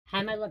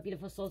Hi, my love,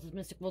 beautiful souls. It's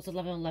Mystic Wolves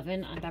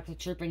 1111. I'm back with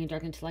truth, bringing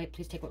dark into light.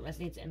 Please take what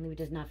resonates and leave it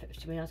does not fit.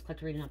 Somebody else,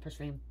 collect a reading, not per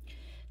stream.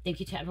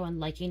 Thank you to everyone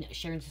liking,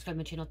 sharing, subscribing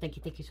my channel. Thank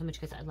you so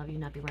much, guys. I love you.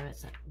 Not be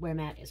where I'm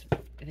at is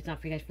if it's not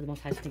for you guys, for the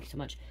most high. So thank you so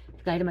much.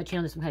 For guiding my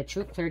channel, there's some kind of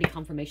truth, clarity,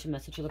 confirmation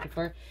message you're looking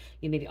for.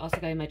 You may be also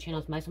guiding my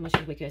channel. My so much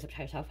to wake you guys up to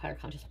higher self, higher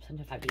conscious, up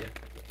 75 to you.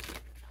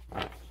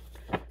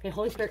 Okay,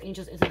 Holy Spirit,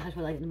 angels, is the highest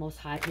light in the most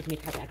high. Please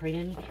make that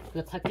reading for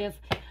the collective.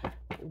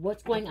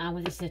 What's going on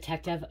with this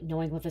detective,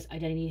 knowing with this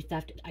identity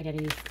theft,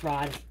 identity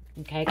fraud?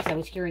 Okay, because I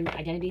was hearing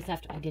identity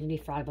theft, identity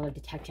fraud about a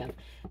detective.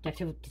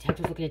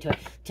 Detective's looking into it.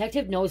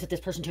 Detective knows that this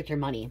person took your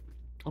money,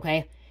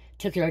 okay?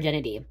 Took your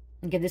identity.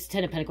 Okay, this is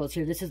 10 of Pentacles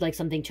here. This is like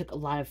something took a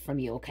lot of from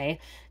you, okay?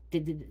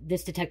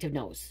 This detective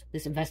knows.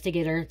 This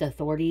investigator, the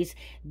authorities,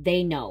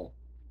 they know.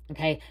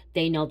 Okay,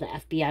 they know, the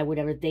FBI,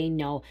 whatever, they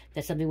know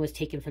that something was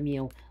taken from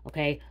you,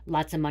 okay?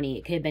 Lots of money.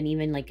 It could have been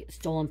even like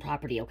stolen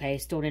property, okay?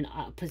 Stolen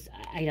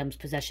items,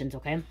 possessions,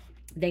 okay?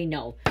 They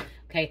know,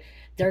 okay?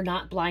 They're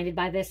not blinded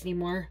by this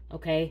anymore,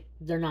 okay?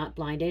 They're not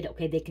blinded,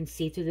 okay? They can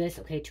see through this,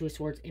 okay? Two of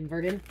Swords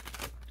inverted.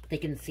 They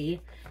can see.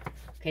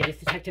 Okay, this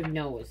detective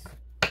knows.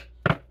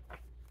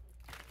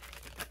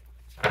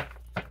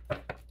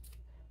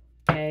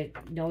 Okay,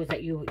 knows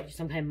that you,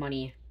 some kind of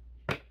money.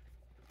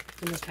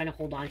 Someone's trying to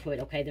hold on to it,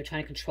 okay? They're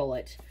trying to control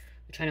it.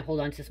 They're trying to hold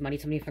on to this money.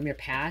 Somebody from your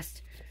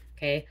past,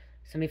 okay?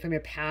 Somebody from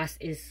your past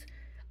is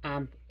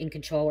in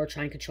control or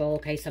trying to control,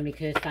 okay? Somebody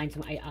could have signed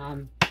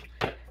some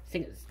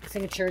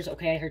signatures,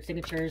 okay? I heard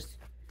signatures.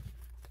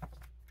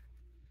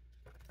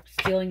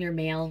 Stealing your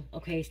mail,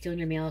 okay? Stealing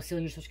your mail,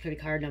 stealing your social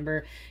security card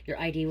number, your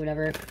ID,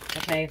 whatever,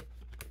 okay?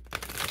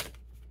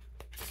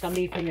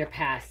 Somebody from your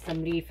past,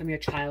 somebody from your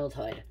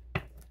childhood.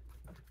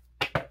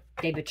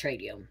 They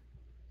betrayed you,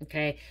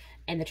 okay?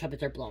 And the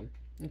trumpets are blown,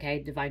 okay?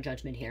 Divine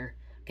judgment here.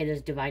 Okay,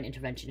 there's divine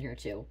intervention here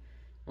too.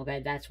 Okay,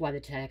 that's why the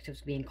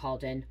detective's being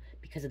called in,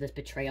 because of this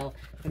betrayal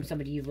from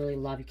somebody you really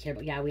love, you care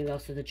about. Yeah, we have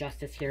also the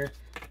justice here.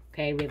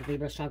 Okay, we have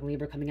Libra, strong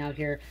Libra coming out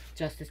here.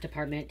 Justice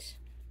Department.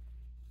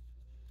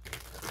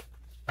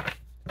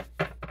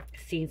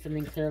 Seeing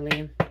something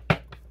clearly.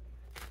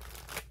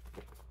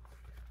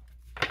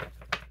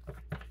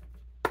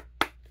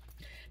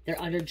 They're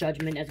under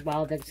judgment as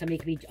well. That somebody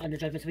could be under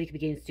judgment. Somebody could be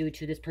getting sued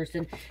to. This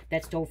person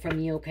that stole from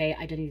you, okay?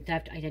 Identity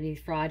theft, identity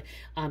fraud,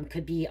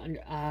 could be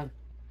under,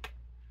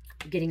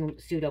 getting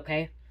sued,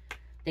 okay?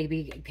 They could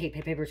be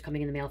papers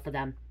coming in the mail for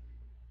them,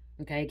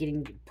 okay?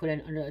 Getting put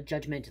in under a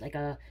judgment, like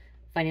a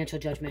financial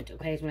judgment,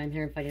 okay? Is what I'm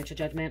hearing, financial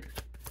judgment.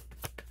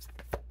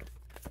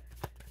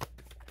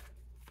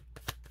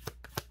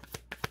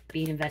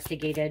 Being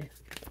investigated.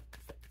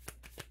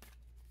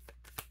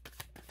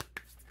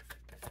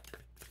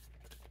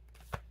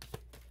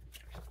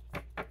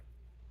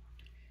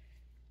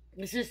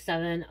 This is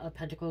 7 of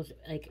Pentacles,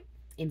 like,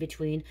 in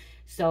between.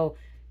 So,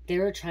 they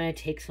were trying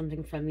to take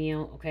something from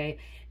you, okay?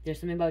 There's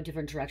something about a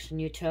different direction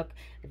you took.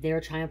 They were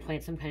trying to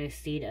plant some kind of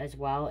seed as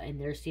well, and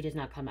their seed is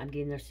not coming. I'm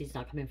getting their seed's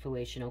not coming to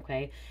fruition,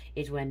 okay?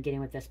 Is what I'm getting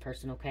with this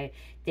person, okay?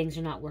 Things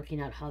are not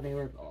working out how they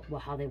were, well,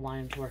 how they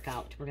wanted them to work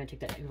out. We're going to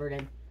take that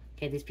inverted.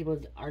 Okay, these people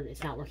are,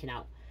 it's not working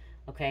out,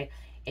 okay?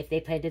 If they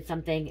planted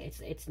something,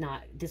 it's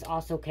not. This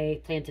also, okay,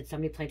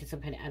 somebody planted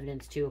some kind of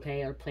evidence too,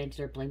 okay? Or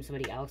planted or blamed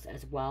somebody else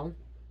as well.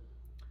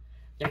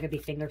 There could be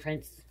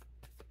fingerprints.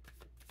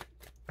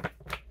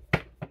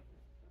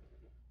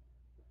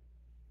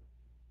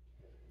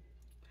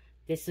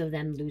 This is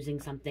them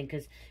losing something,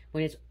 because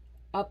when it's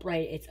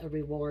upright, it's a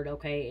reward,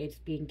 okay? It's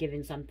being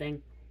given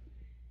something,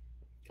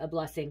 a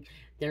blessing.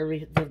 They're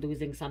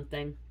losing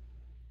something.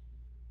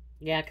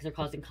 Yeah, because they're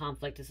causing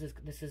conflict. This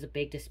is a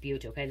big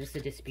dispute, okay? This is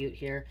a dispute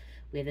here.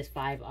 We have this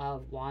 5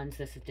 of Wands.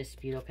 This is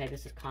dispute, okay?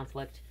 This is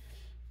conflict.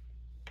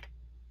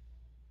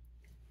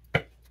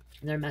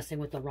 They're messing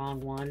with the wrong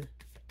one.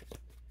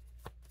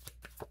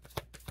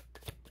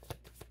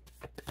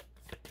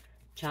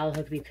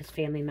 Childhood could be because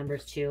family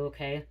members too,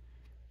 okay?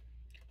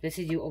 This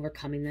is you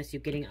overcoming this.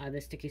 You getting out of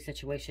this sticky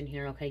situation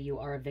here, okay? You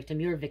are a victim.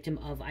 You're a victim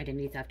of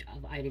identity theft,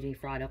 of identity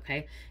fraud,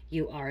 okay?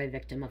 You are a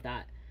victim of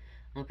that,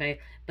 okay?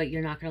 But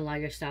you're not going to allow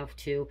yourself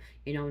to,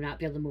 you know, not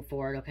be able to move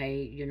forward,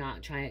 okay? You're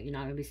not going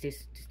to be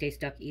stay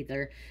stuck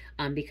either,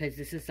 because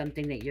this is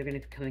something that you're going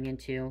to be coming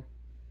into.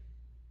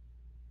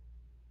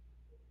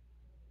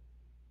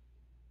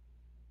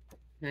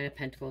 9 of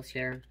Pentacles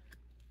here.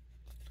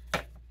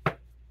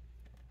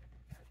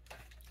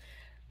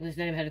 There's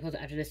 9 of Pentacles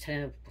after this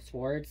 10 of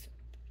Swords.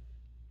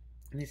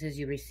 This is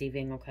you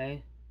receiving,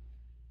 okay?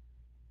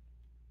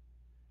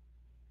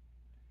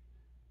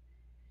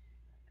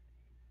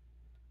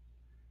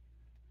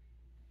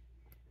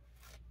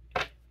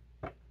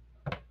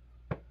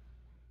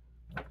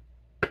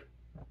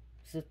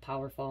 This is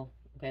powerful,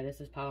 okay?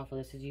 This is powerful.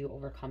 This is you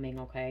overcoming,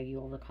 okay?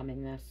 You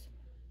overcoming this.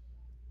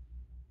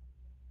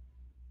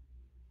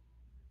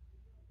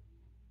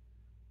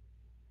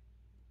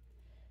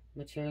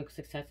 Material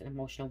success and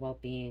emotional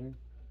well-being.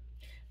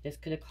 This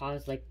could have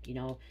caused, like, you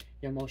know,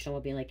 your emotional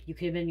well-being. Like, you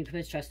could have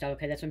been stressed out,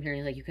 okay? That's what I'm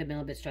hearing. Like, you could have been a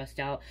little bit stressed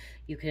out.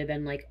 You could have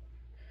been, like,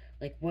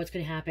 like, what's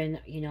going to happen?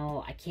 You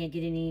know, I can't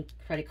get any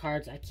credit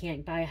cards. I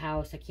can't buy a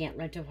house. I can't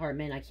rent an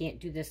apartment. I can't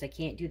do this. I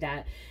can't do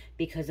that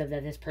because of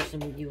this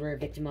person you were a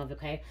victim of,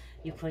 okay?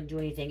 You couldn't do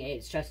anything.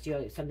 It stressed you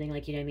out. Something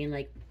like, you know what I mean?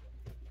 Like,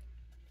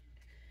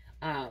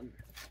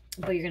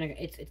 but you're going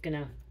to, it's going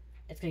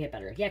to get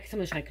better. Yeah, because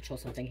someone's trying to control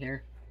something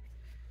here.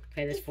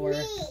 Okay, this 4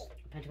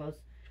 Pentacles.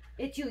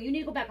 It's you. You need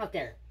to go back out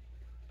there.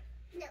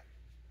 No.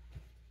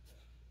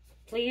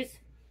 Please?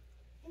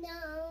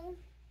 No.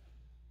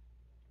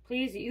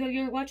 Please,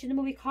 you're watching the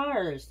movie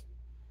Cars.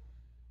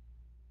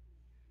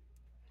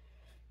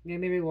 You're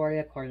going to be rewarded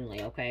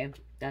accordingly, okay?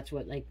 That's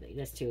what, like,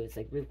 this too. It's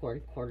like,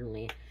 rewarded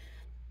accordingly.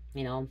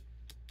 You know?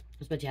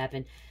 That's what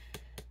happened.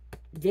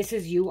 This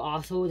is you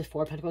also. The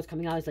 4 Pentacles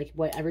coming out is like,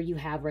 whatever you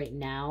have right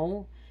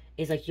now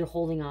is like you're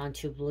holding on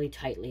to really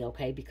tightly,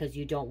 okay? Because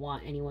you don't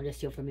want anyone to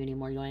steal from you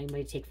anymore. You don't want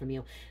anybody to take from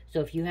you.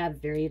 So if you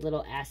have very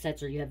little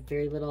assets or you have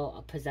very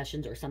little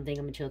possessions or something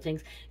of material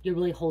things, you're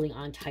really holding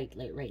on tight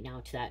right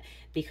now to that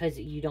because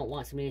you don't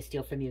want somebody to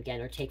steal from you again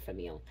or take from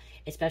you.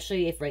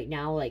 Especially if right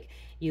now, like,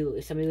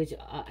 if somebody who's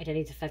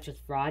identity theft with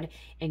fraud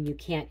and you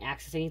can't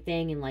access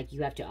anything and, like,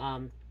 you have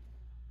to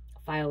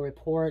file a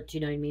report, you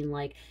know what I mean?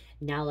 Like,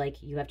 now,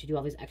 like, you have to do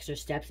all these extra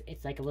steps.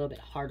 It's, like, a little bit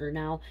harder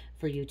now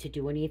for you to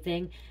do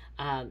anything.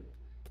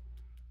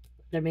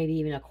 There may be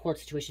even a court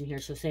situation here.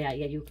 So say,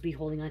 yeah, you could be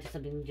holding on to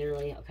something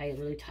really, okay,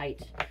 really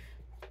tight.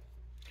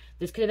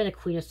 This could have been a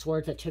Queen of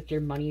Swords that took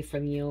your money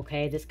from you,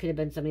 okay? This could have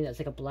been something that's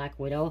like a Black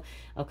Widow,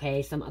 okay?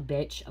 A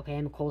bitch, okay?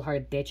 I'm a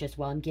cold-hearted bitch as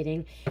well. I'm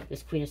getting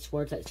this Queen of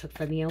Swords that took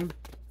from you.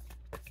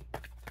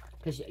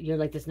 Because you're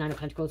like this 9 of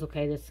Pentacles,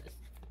 okay? It's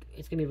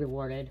going to be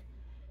rewarded.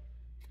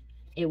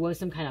 It was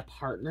some kind of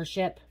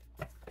partnership.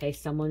 Okay,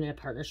 someone in a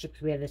partnership.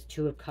 We have this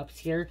 2 of Cups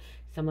here.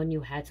 Someone you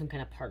had some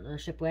kind of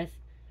partnership with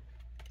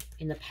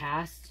in the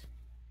past.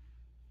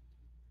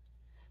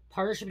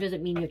 Partnership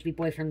doesn't mean you have to be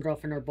boyfriend,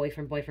 girlfriend, or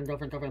boyfriend,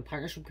 girlfriend.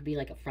 Partnership could be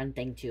like a friend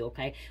thing too,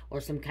 okay? Or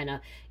some kind of,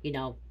 you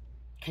know,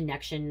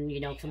 connection, you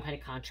know, some kind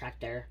of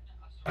contract there.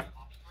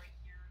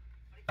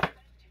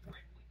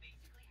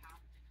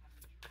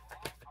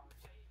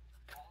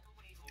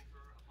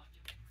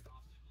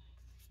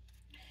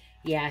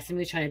 Yeah,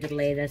 somebody's trying to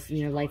delay this in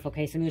your life,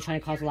 okay? Somebody's trying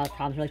to cause a lot of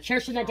problems. You're like,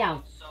 Cherry, shut that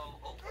down.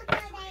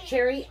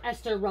 Cherry,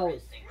 Esther,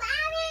 Rose.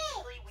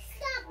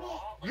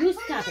 You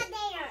stop it.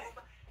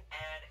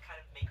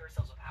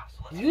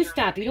 You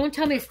stop. You don't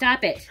tell me to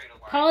stop it.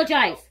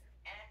 Apologize.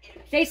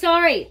 Say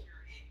sorry.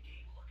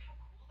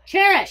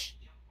 Cherish.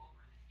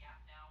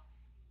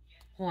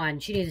 Hold on.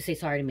 She needs to say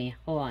sorry to me.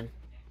 Hold on.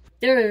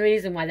 There's a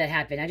reason why that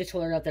happened. I just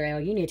told her out there, oh,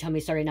 you need to tell me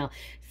sorry now.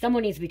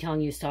 Someone needs to be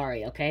telling you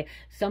sorry, okay?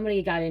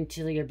 Somebody got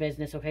into your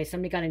business, okay?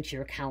 Somebody got into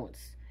your accounts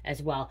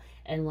as well.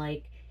 And,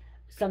 like,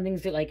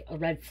 something's like a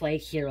red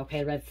flag here, okay?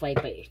 A red flag.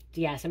 But,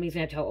 yeah, somebody's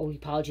going to have to tell,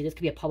 apology. This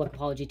could be a public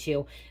apology,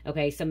 too,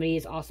 okay? Somebody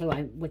is also,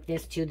 with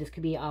this, too, this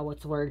could be,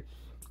 what's the word?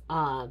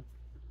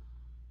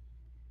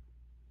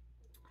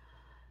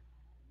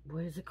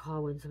 What is it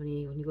called when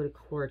you go to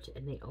court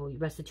and they owe you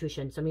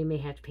restitution? Somebody may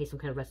have to pay some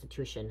kind of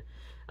restitution,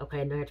 okay?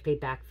 And they have to pay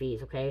back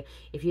fees, okay?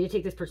 If you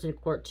take this person to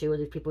court too, or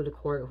these people to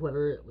court,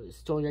 whoever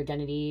stole your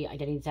identity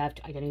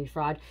theft, identity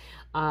fraud,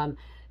 they're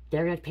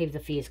gonna have to pay the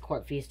fees,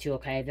 court fees too,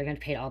 okay? They're gonna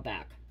pay it all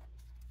back.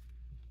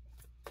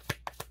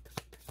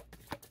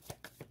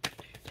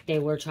 They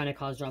were trying to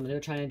cause drama. They were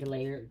trying to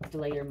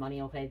delay your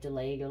money, okay?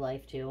 Delay your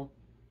life too.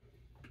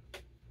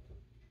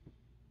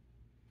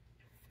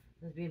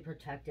 It's being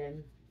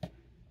protected.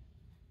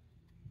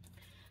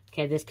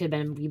 Okay, this could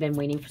have been, you've been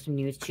waiting for some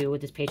news too with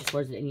this Page of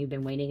Swords, and you've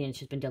been waiting and it's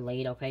just been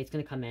delayed, okay? It's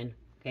going to come in,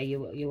 okay? You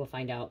will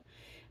find out.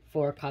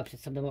 4 of Cups,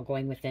 it's something about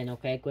going within,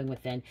 okay? Going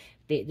within.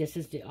 This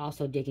is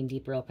also digging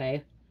deeper,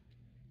 okay?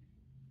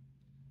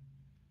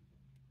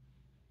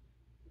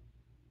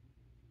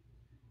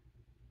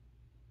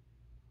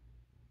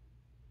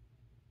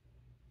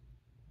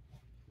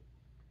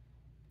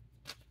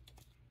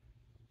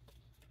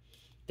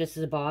 This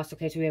is a boss,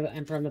 okay? So we have an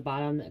Emperor on the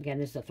bottom. Again,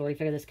 this is authority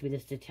figure. This could be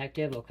this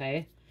detective,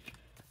 okay?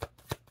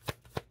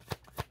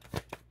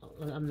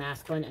 A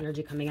masculine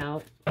energy coming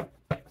out.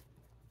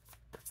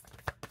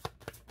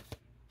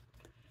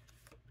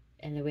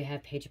 And then we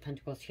have Page of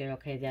Pentacles here.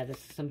 Okay, yeah, this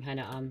is some kind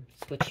of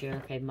switch here.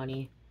 Okay,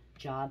 money,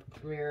 job,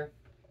 career,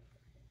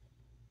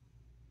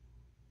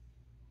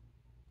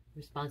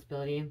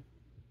 responsibility.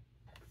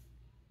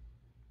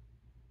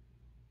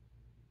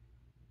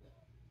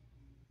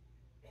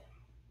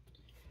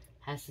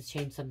 Has to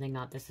change something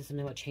up. This is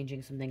something about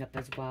changing something up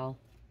as well.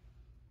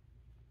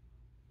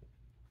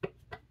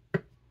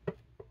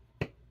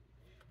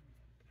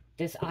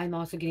 This, I'm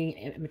also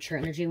getting mature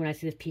energy when I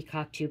see this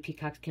peacock too.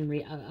 Peacocks can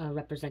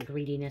represent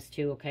greediness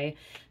too, okay?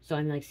 So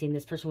I'm like seeing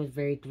this person was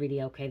very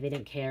greedy, okay? They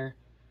didn't care.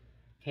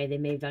 Okay, they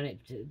may have done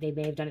it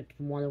to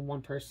more than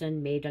one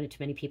person, may have done it to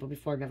many people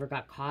before, never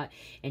got caught,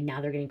 and now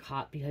they're getting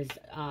caught because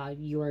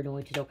you are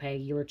anointed, okay?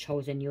 You were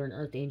chosen, you're an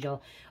earth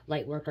angel,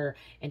 light worker,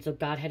 and so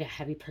God had a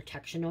heavy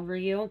protection over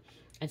you,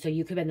 and so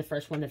you could have been the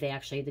first one that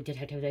the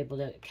detective was able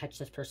to catch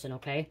this person,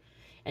 okay?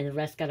 And the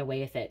rest got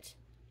away with it.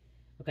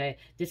 Okay,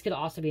 this could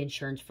also be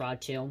insurance fraud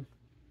too.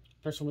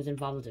 person was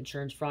involved with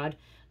insurance fraud.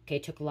 Okay,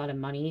 took a lot of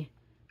money,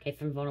 okay,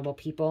 from vulnerable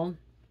people.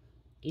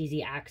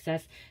 Easy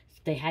access.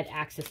 They had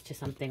access to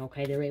something,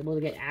 okay? They were able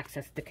to get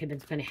access. That could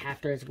have been a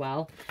hacker as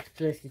well.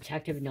 So this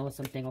detective knows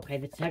something, okay?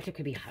 The detective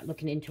could be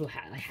looking into a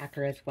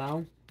hacker as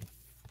well.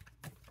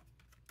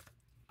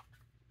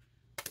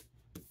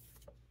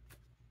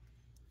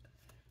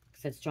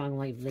 Said strong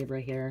labor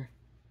here.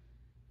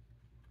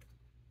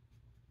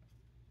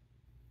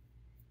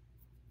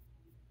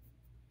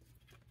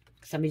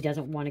 Somebody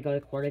doesn't want to go to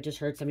court. I just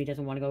heard somebody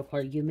doesn't want to go to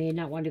court. You may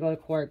not want to go to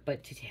court,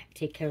 but to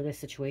take care of this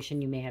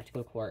situation, you may have to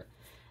go to court.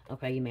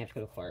 Okay, you may have to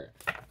go to court.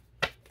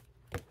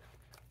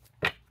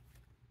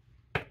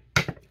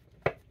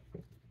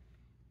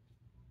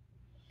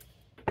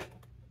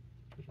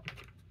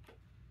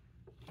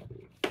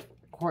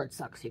 Court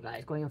sucks, you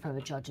guys. Going in front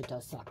of a judge, it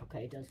does suck.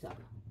 Okay, it does suck.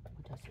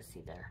 What does this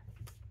see there?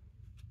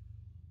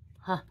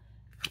 Huh.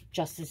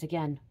 Justice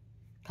again.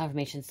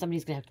 Confirmation.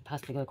 Somebody's going to have to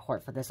possibly go to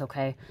court for this,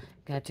 okay?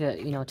 You have to,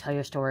 you know, tell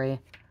your story.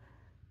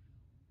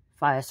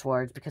 5 of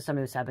Swords, because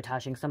somebody was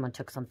sabotaging. Someone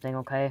took something,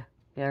 okay?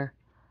 Here.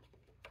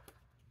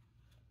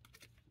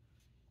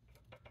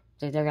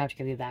 They're going to have to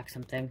give you back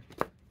something.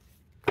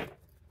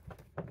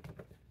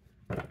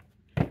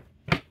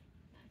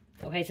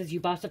 Okay, it says you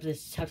bossed up.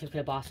 This detective's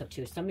going to boss up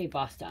too. Somebody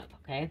bossed up,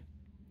 okay?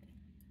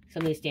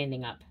 Somebody's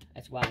standing up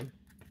as well.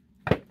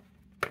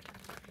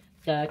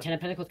 The Ten of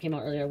Pentacles came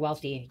out earlier.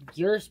 Wealthy.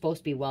 You're supposed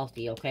to be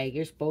wealthy, okay?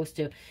 You're supposed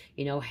to,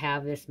 you know,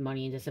 have this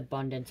money, this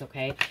abundance,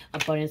 okay?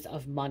 Abundance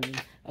of money.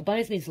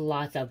 Abundance means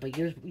lots of, but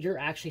you're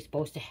actually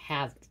supposed to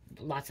have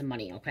lots of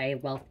money,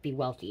 okay? Be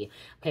wealthy,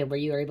 okay? Where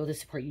you are able to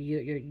support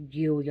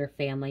your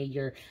family,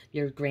 your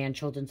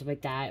grandchildren, stuff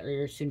like that, or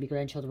your soon-to-be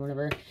grandchildren,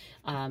 whatever,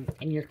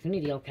 in your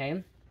community,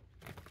 okay?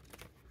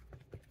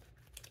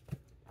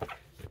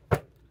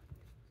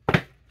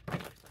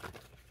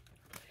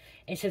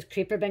 It says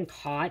creeper been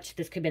caught.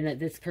 This could have been that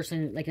this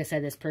person, like I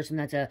said, this person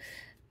that's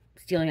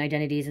stealing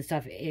identities and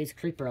stuff is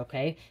creeper,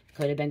 okay?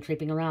 Could have been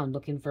creeping around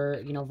looking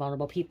for, you know,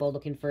 vulnerable people,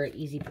 looking for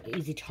easy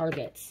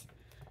targets,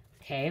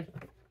 okay?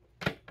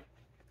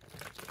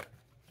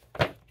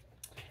 So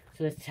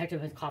this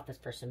detective has caught this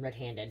person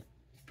red-handed.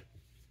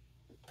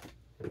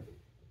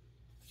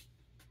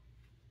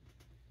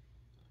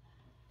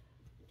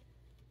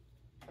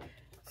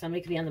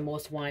 Somebody could be on the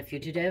most wanted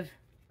fugitive,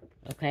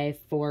 okay,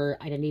 for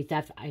identity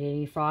theft,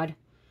 identity fraud.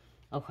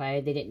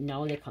 Okay, they didn't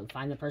know. They couldn't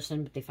find the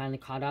person, but they finally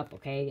caught up,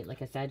 okay?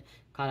 Like I said,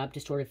 caught up,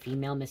 distorted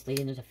female,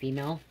 misleading. There's a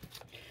female.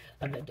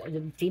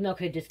 The female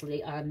could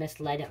have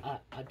misled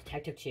a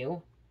detective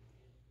too.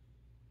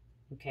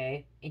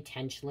 Okay,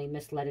 intentionally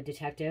misled a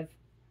detective.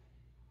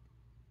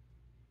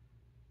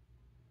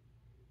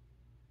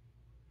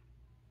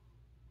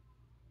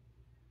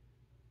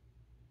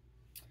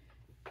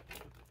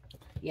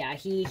 Yeah,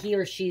 he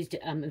or she's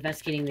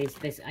investigating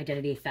this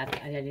identity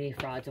theft, identity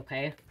frauds,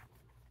 okay?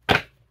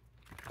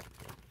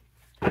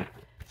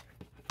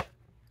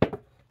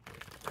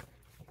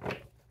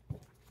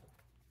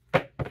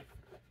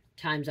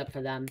 Time's up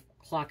for them.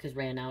 Clock has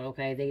ran out,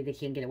 okay? They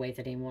can't get away with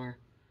it anymore.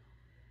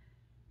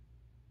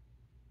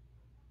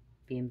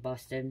 Being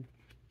busted.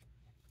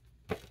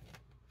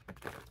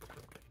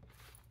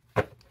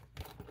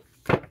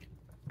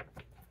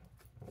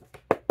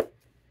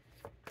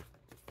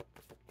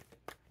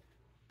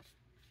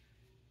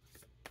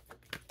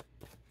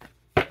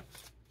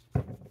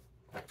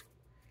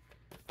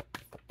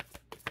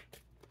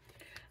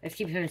 I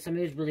keep hearing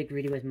somebody who's really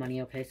greedy with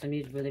money, okay?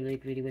 Somebody who's really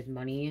greedy with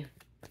money.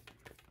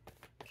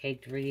 Okay,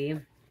 3.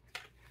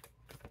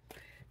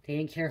 They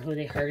didn't care who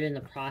they hurt in the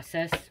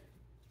process.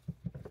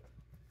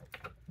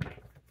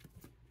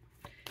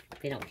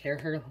 They don't care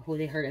who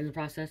they hurt in the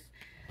process.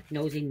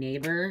 Nosy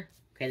neighbor.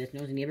 Okay, this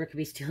nosy neighbor could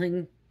be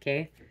stealing,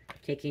 okay?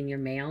 Taking your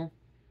mail,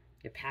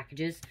 your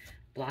packages,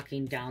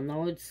 blocking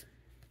downloads.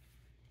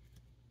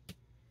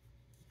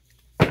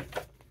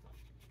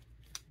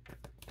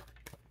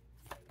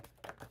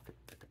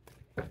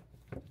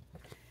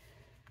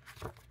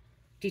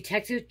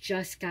 Detective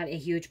just got a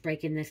huge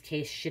break in this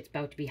case. Shit's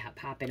about to be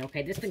popping.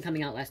 Okay, this has been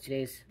coming out last 2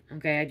 days.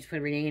 Okay, I just put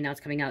a reading and now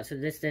it's coming out. So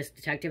this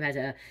detective has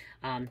a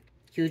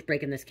huge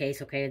break in this case.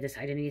 Okay, this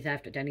identity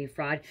theft, identity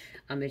fraud.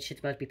 This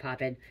shit's about to be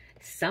popping.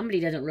 Somebody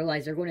doesn't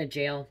realize they're going to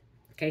jail.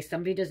 Okay,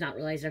 somebody does not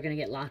realize they're going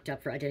to get locked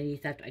up for identity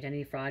theft,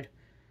 identity fraud.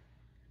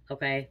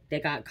 Okay,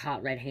 they got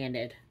caught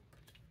red-handed.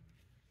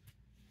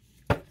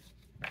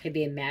 Could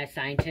be a mad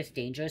scientist,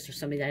 dangerous, or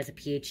somebody that has a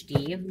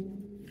PhD.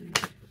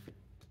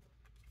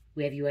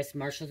 We have U.S.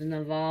 Marshals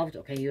involved.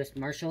 Okay, U.S.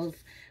 Marshals.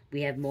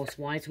 We have most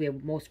wanted. So we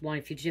have most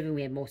wanted fugitive and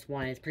we have most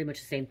wanted. It's pretty much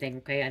the same thing.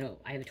 Okay,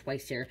 I have it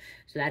twice here.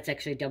 So that's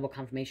actually a double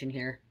confirmation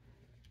here.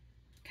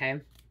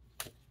 Okay.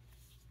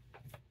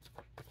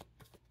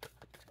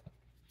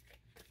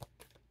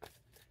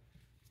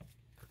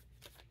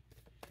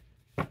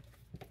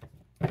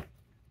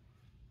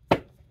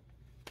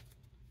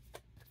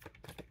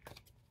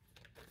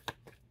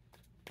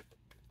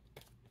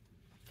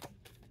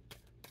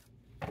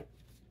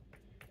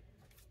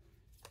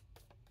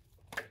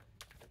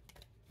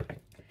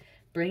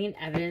 Bringing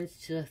evidence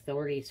to the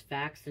authorities,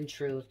 facts and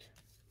truth.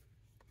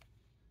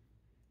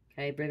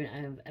 Okay, bring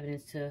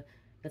evidence to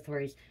the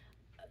authorities.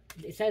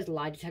 It says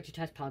lie detector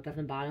test polygraph on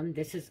the bottom.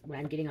 This is what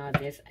I'm getting out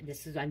of this.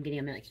 This is what I'm getting.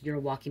 I'm like, you're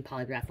a walking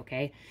polygraph,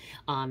 okay?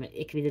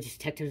 It could be the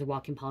detective's a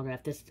walking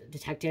polygraph. This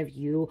detective,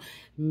 you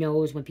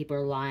knows when people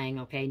are lying,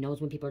 okay? Knows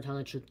when people are telling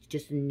the truth.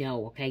 Just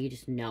know, okay? You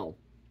just know.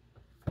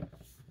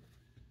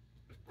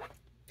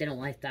 They don't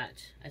like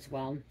that as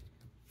well.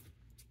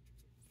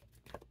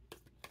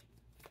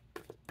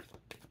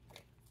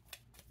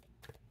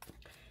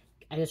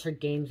 I just heard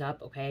game's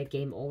up, okay?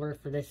 Game over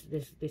for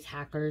these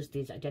hackers,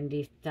 these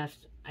identity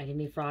theft,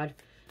 identity fraud,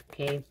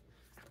 okay?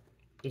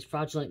 These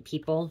fraudulent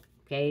people,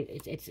 okay?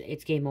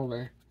 It's game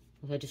over.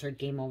 I just heard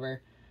game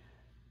over.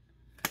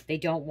 They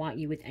don't want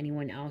you with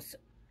anyone else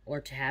or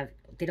to have,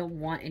 they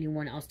don't want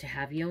anyone else to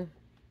have you.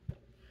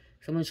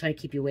 Someone's trying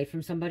to keep you away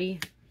from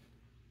somebody.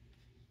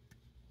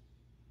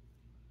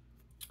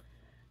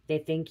 They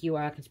think you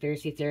are a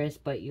conspiracy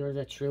theorist, but you're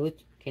the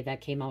truth. Okay,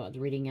 that came out of the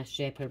reading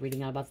yesterday. I put a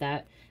reading out about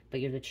that. But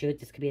you're the truth.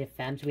 This could be a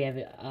femme. So we have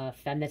a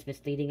femme that's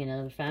misleading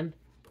another femme.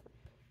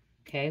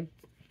 Okay.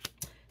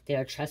 They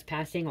are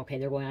trespassing. Okay,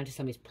 they're going onto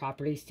somebody's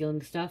property,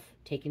 stealing stuff,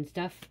 taking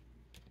stuff.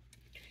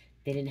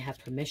 They didn't have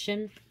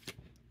permission.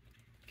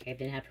 Okay, they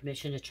didn't have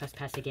permission to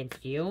trespass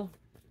against you.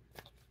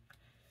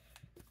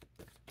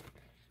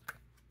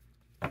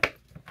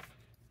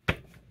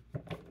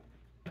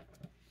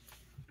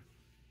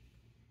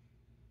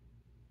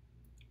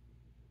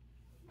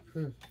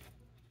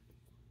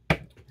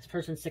 This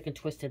person's sick and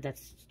twisted.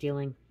 That's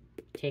stealing,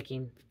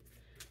 taking.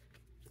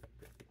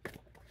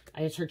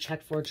 I just heard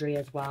check forgery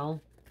as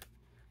well.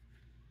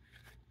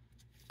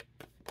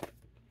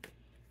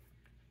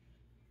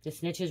 The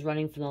snitch is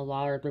running from the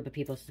law or a group of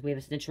people. So we have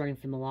a snitch running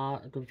from the law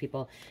or a group of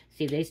people.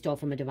 See, they stole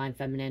from a divine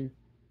feminine.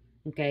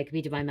 Okay, it could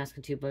be divine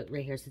masculine too, but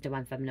right here it's the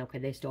divine feminine. Okay,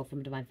 they stole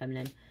from a divine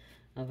feminine.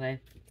 Okay.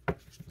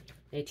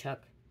 They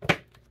took.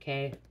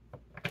 Okay.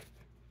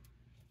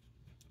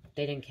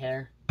 They didn't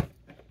care.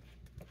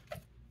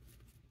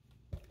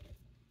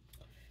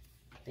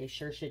 They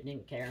sure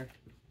didn't care.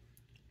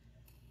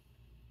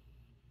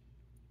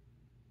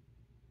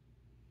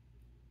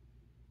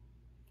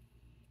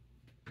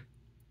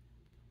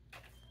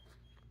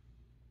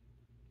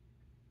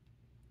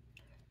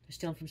 They're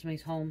stealing from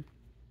somebody's home.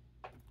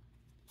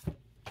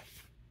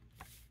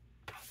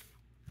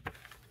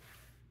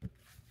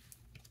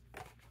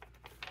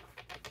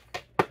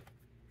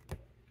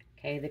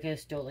 Okay, they could have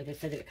stole, like I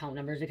said, the account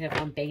numbers. They could have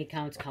found bank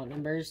accounts, account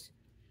numbers.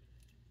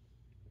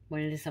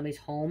 Went into somebody's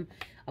home,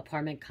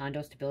 apartment,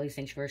 condo, stability,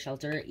 sanctuary,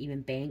 shelter,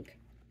 even bank.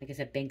 Like I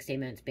said, bank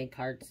statements, bank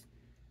cards.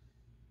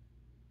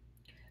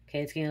 Okay,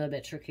 it's getting a little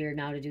bit trickier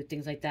now to do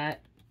things like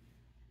that.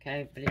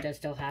 Okay, but it does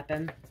still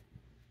happen.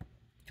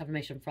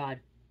 Confirmation fraud.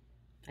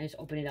 I just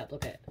open it up.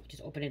 Look at it.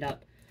 Just open it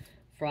up.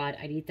 Fraud,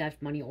 ID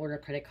theft, money order,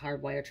 credit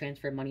card, wire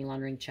transfer, money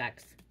laundering,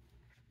 checks.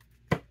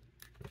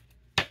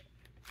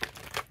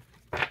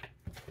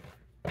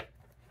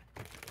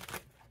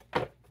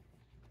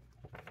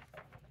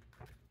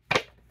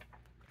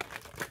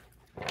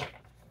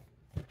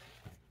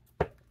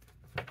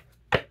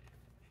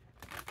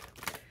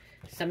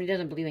 Somebody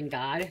doesn't believe in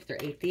God, if they're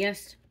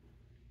atheist.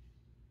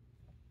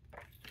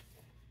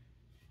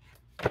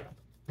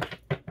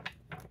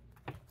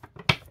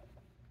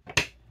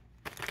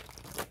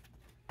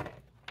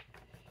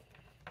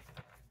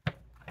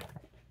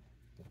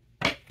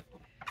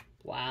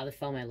 Wow, they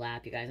fell in my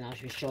lap, you guys. Now I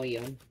should show you.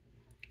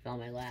 Fell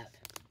in my lap.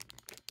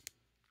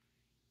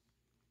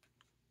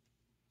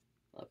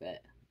 Look at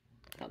it.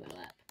 Fell in my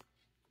lap.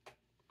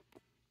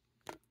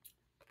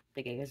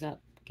 The game is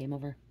up. Game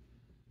over.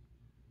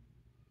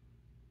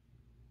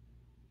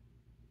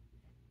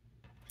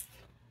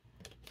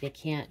 They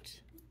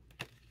can't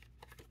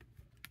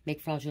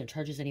make fraudulent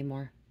charges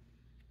anymore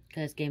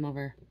because game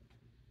over.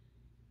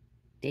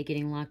 They're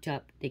getting locked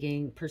up. They're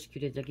getting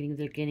persecuted.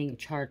 They're getting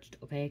charged.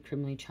 Okay,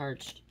 criminally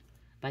charged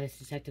by this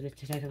detective. This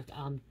detective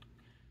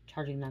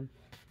charging them.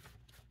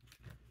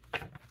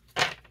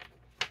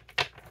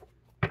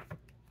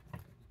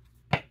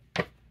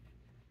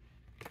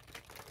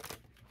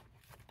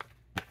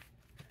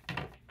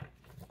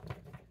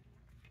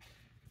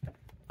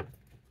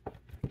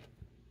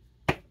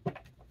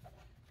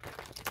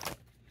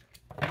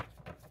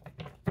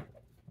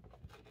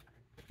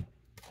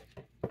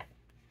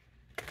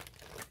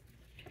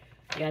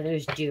 Yeah,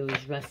 there's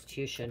dues,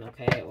 restitution,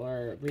 okay,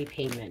 or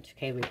repayment,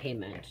 okay,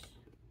 repayment.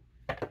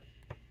 I'm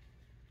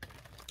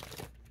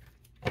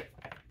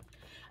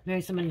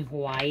marrying someone in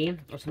Hawaii,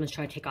 or someone's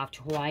trying to take off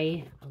to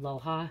Hawaii.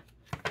 Aloha.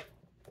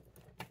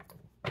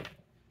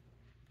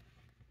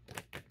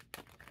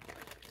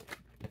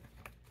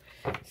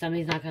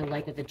 Somebody's not going to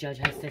like what the judge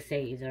has to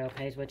say either,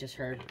 okay, is what I just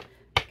heard.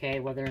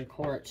 Okay, while they're in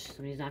court,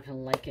 somebody's not going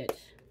to like it.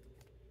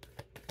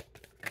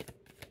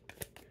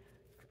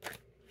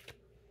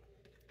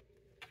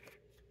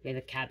 We have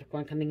a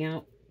Capricorn coming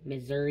out.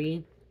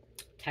 Missouri,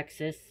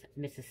 Texas,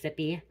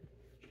 Mississippi,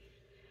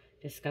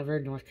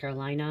 discovered North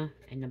Carolina,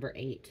 and number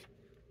 8.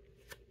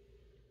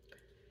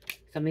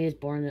 Somebody was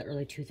born in the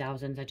early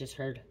 2000s, I just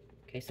heard.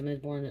 Okay, somebody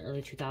was born in the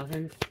early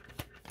 2000s.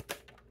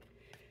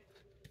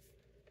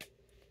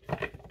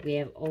 We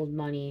have old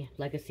money,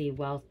 legacy,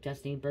 wealth,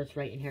 destiny,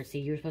 birthright, inheritance. See,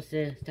 you're supposed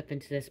to step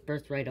into this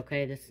birthright,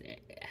 okay?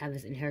 Have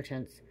this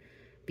inheritance.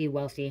 Be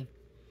wealthy.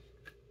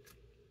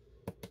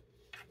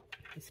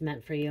 It's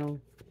meant for you.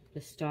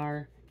 The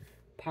star,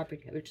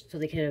 property, so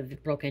they could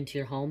have broken into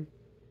your home.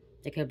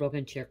 They could have broken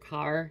into your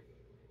car,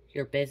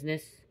 your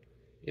business,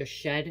 your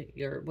shed,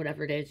 your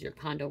whatever it is, your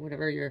condo,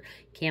 whatever, your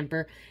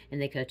camper,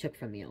 and they could have took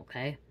from you,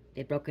 okay?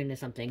 They broke into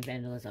something,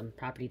 vandalism,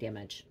 property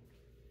damage.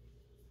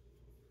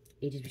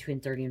 Ages between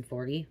 30 and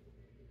 40.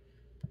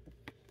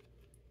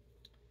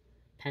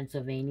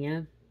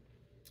 Pennsylvania,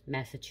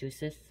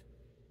 Massachusetts.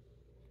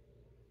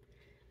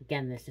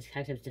 Again, this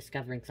detective's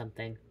discovering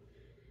something.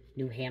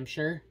 New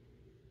Hampshire.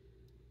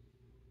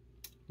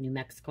 New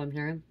Mexico, I'm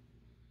hearing.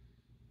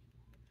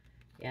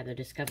 Yeah, they're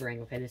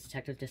discovering. Okay, this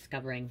detective's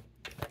discovering.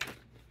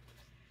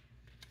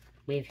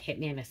 We have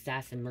hitman,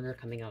 assassin, murder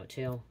coming out,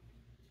 too.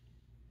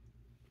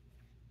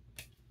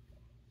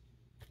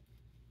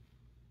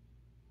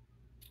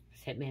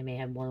 This hitman may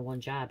have more than one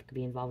job. It could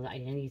be involved with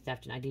identity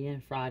theft and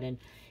identity fraud and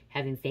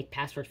having fake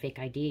passwords, fake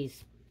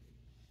IDs.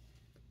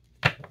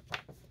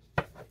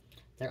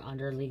 They're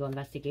under legal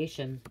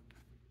investigation.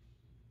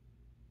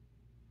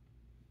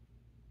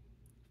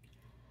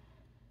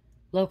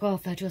 Local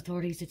federal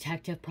authorities,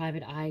 detective,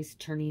 private eyes,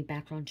 attorney,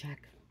 background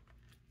check.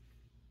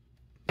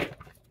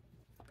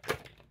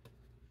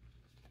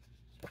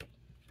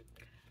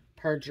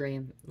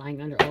 Perjury,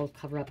 lying under oath,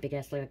 cover up, big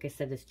ass. Like I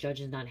said, this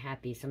judge is not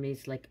happy.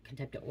 Somebody's like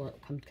contempt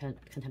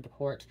of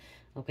court.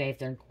 Okay, if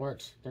they're in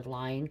court, they're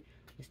lying.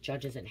 This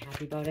judge isn't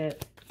happy about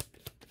it.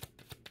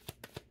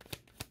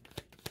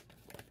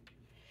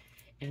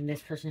 And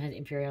this person has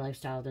inferior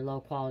lifestyle. They're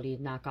low quality,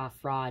 knockoff,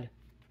 fraud,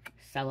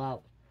 sell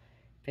out,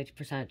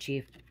 50%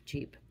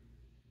 cheap.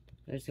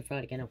 There's the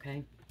fraud again,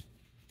 okay?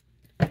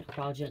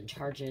 Fraudulent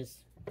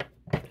charges.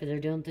 Because they're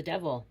dealing with the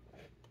devil.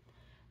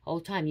 Whole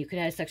time, you could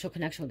have a sexual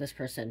connection with this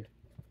person.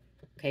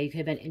 Okay, you could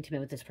have been intimate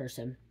with this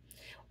person.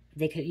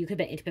 You could have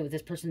been intimate with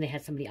this person. They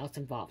had somebody else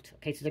involved.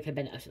 Okay, so there could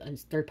have been a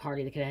third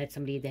party. They could have had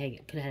somebody.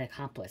 They could have had an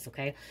accomplice.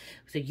 Okay,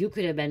 so you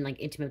could have been like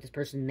intimate with this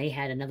person. And they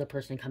had another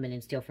person come in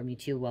and steal from you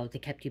too. Well, they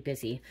kept you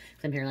busy.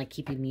 So I'm hearing like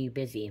keeping you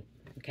busy.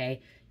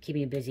 Okay,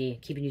 keeping you busy,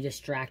 keeping you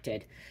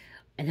distracted,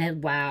 and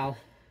then wow,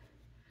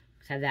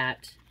 have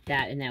that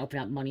and then open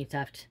up money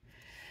theft,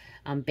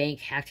 bank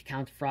hacked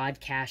accounts, fraud,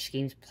 cash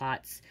schemes,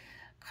 plots,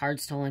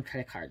 cards stolen,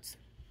 credit cards.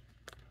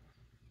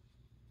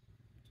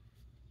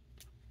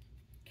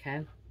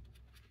 Okay.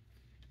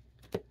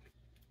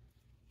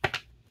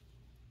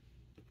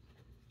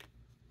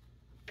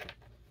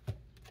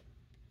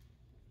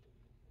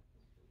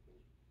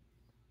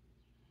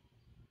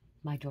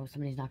 My door,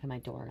 somebody's knocking my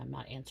door and I'm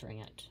not answering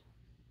it.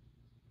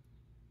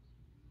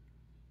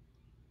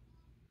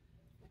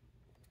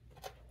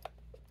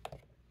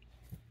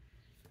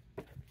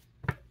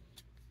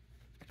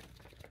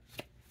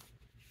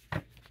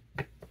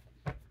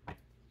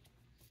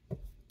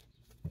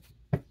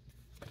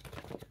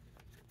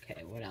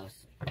 Okay, what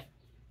else?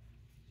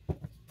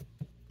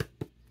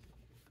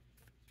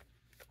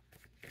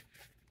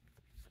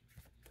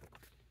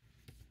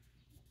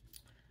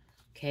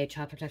 Okay,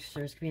 child protective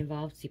service can be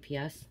involved,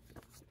 CPS.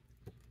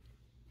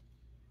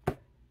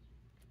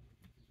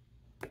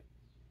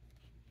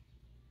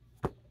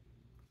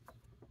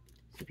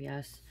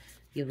 CPS,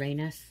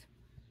 Uranus,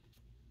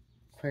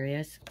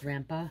 Aquarius,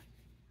 Grandpa.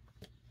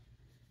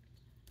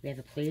 We have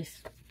the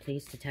police,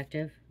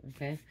 detective,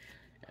 okay.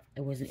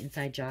 It was an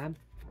inside job.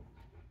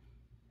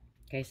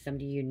 Okay,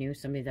 somebody you knew,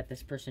 somebody that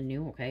this person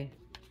knew, okay.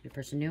 Your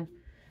person knew,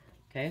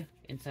 okay.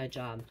 Inside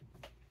job.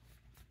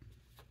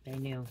 They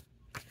knew.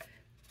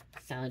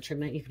 Silent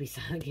treatment, you could be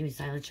silent, give me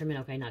silent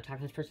treatment, okay, not talking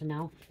to this person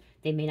now.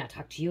 They may not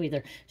talk to you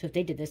either. So if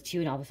they did this to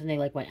you and all of a sudden they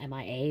like went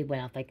MIA,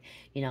 went off like,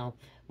 you know,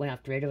 went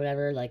off grid or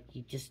whatever, like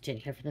you just didn't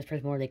hear from this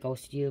person more, they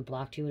ghosted you,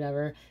 blocked you,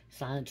 whatever,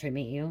 silent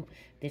treatment you,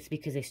 that's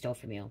because they stole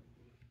from you.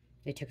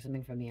 They took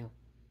something from you.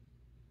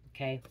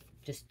 Okay?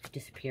 Just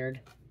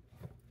disappeared.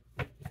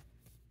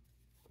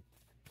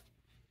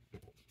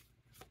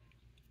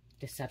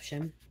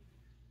 Deception.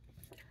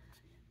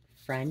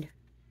 Friend.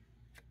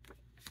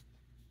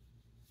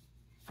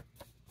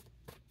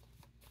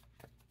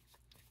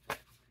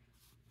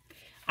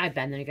 I've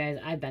been there, guys.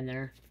 I've been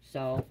there.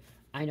 So,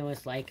 I know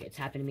it's like, it's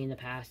happened to me in the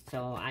past.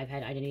 So, I've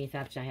had identity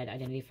theft and I had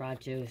identity fraud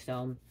too.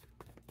 So,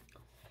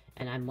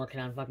 and I'm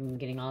working on fucking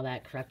getting all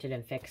that corrected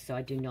and fixed. So,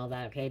 I do know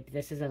that, okay?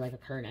 This is like a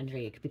current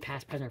entry. It could be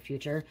past, present, or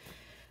future.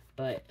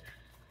 But,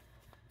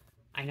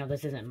 I know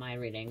this isn't my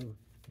reading.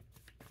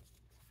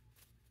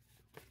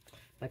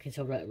 But I can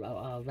still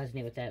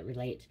resonate with that,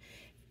 relate.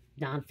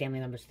 Non-family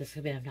members. This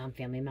could be a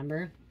non-family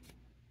member.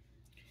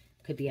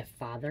 Could be a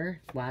father.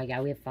 Wow,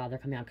 yeah, we have father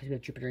coming out because we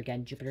have Jupiter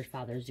again. Jupiter's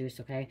father, Zeus,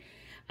 okay?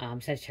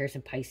 Sagittarius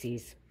and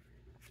Pisces.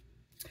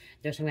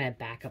 There's some kind of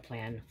backup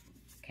plan.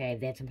 Okay,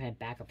 they had some kind of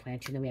backup plan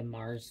too. Then we have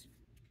Mars,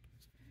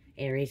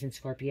 Aries, and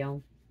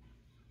Scorpio.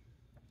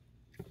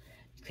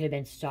 Could have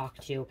been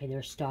stalked too. Okay,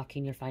 they're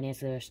stalking your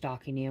finances. They're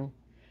stalking you.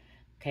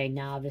 Okay,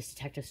 now this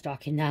detective's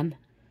stalking them.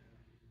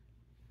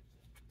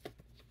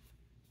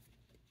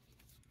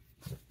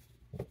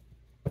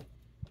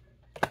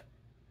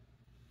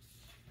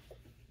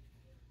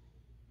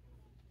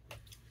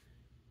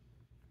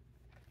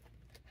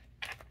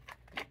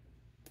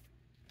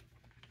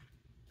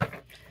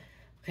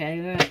 Okay,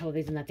 I'm going to pull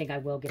these, and I think I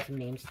will get some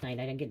names tonight.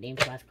 I didn't get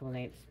names the last couple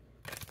nights.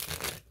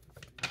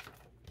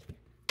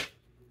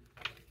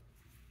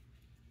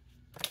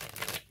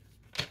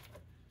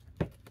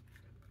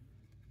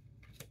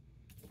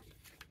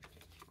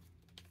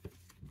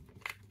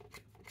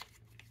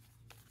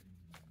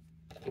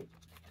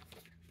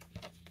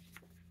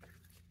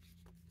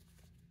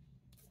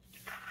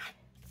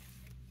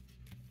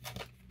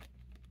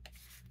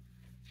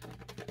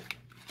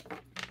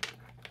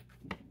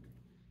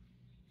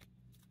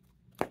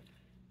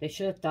 They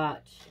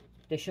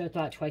should have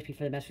thought twice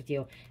before they mess with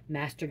you.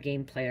 Master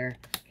game player.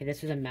 Okay,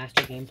 this is a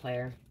master game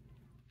player.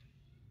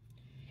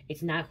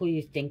 It's not who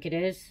you think it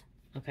is,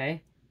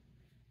 okay?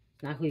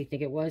 It's not who you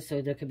think it was,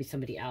 so there could be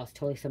somebody else,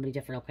 totally somebody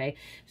different, okay?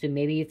 So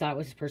maybe you thought it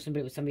was this person, but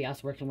it was somebody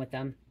else working with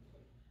them.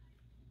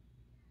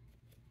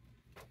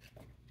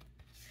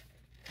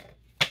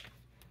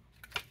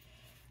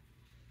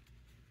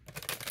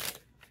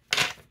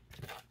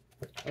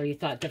 Or you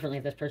thought differently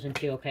of this person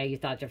too, okay? You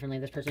thought differently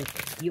of this person.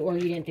 Or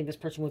you didn't think this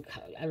person would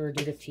ever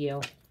do this to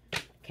you.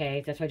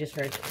 Okay, that's what I just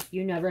heard.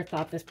 You never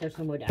thought this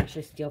person would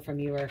actually steal from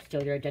you or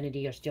steal your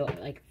identity or steal,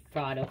 like,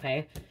 fraud,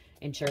 okay?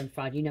 Insurance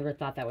fraud. You never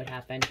thought that would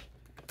happen.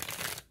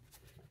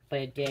 But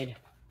it did.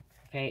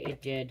 Okay,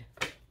 it did.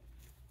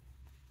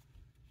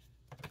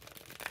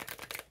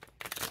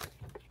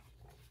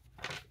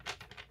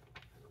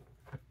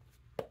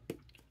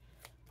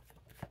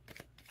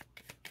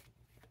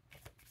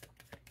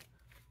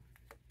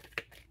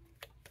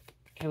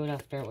 Okay, what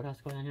else, Spirit? What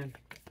else going on here?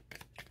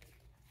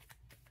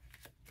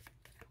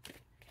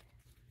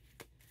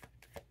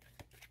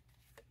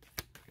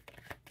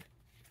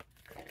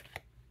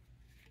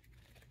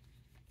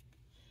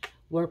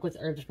 Work with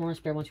herbs more.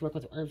 Spirit wants you to work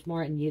with herbs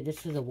more. And you,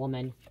 this is a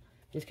woman.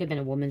 This could have been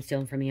a woman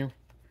stealing from you.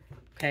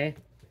 Okay?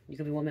 You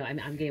could be a woman.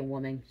 I'm getting a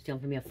woman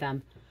stealing from you, a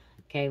femme.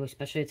 Okay?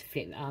 Especially it's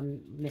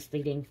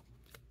misleading.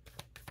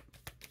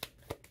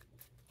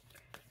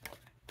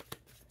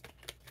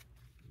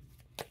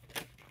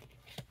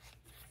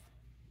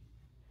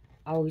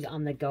 Always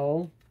on the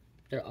go.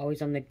 They're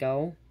always on the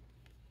go.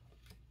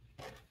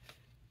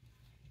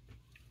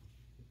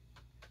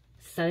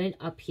 Sudden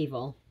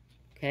upheaval.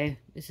 Okay,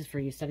 this is for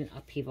you, sudden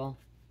upheaval.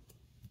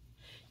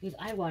 Because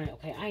I want it,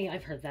 okay,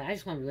 I've heard that. I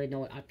just want to really know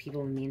what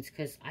upheaval means,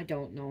 because I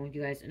don't know,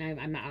 you guys.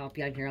 And I'll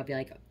be on here, I'll be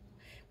like,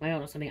 when I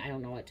don't know something, I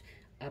don't know it.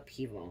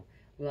 Upheaval.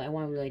 Well, I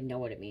want to really know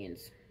what it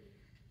means.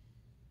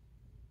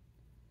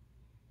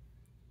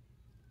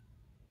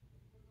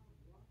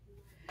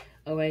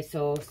 Okay,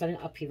 so sudden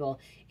upheaval.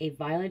 A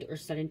violent or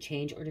sudden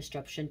change or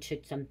disruption to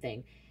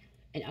something.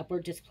 An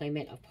upward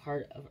displacement of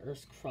part of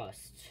Earth's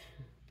crust.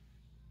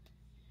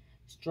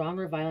 Strong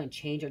or violent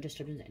change or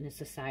disruption in a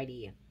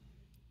society.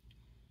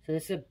 So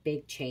this is a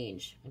big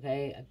change,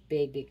 okay? A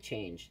big, big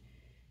change.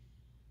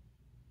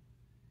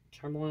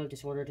 Turmoil,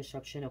 disorder,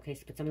 disruption. Okay,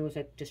 so, but something was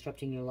like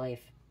disrupting your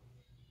life.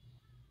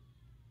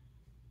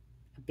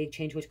 A big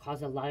change which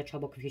caused a lot of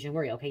trouble, confusion,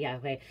 worry. Okay, yeah,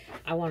 okay.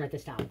 I want to write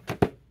this down.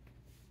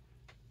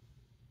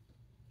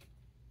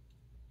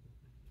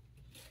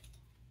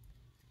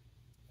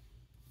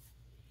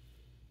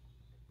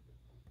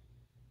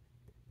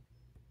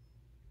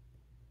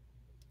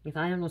 If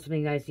I don't know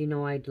something, guys, you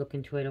know I'd look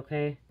into it,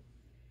 okay?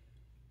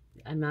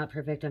 I'm not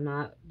perfect. I'm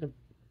not the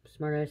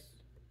smartest.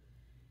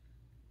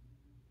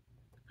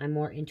 I'm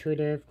more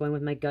intuitive, going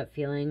with my gut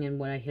feeling and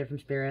what I hear from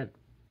Spirit.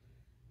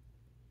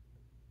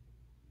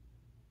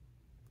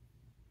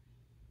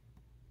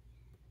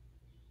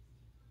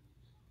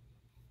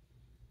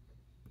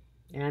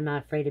 And I'm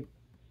not afraid to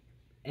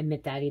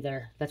admit that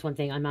either. That's one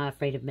thing. I'm not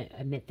afraid to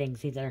admit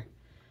things either.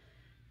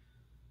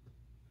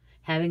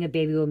 Having a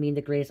baby will mean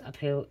the greatest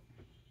uphill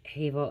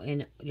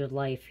in your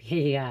life.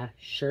 Yeah,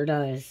 sure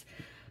does.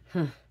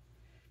 Huh.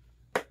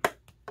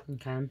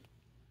 Okay.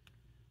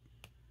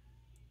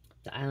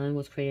 The island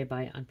was created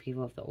by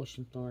upheaval of the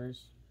ocean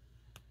floors.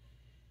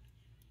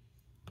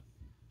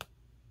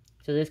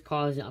 So this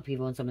caused an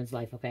upheaval in someone's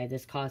life, okay?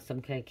 This caused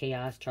some kind of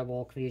chaos,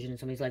 trouble, confusion in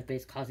somebody's life, but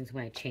it's causing some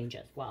kind of change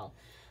as well.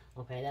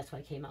 Okay, that's why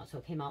it came out. So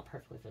it came out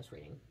perfectly for this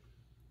reading.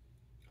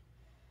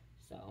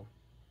 So...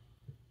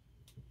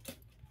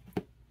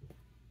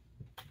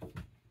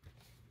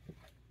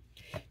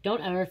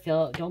 don't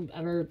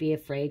ever be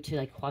afraid to,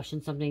 like,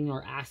 question something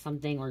or ask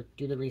something or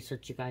do the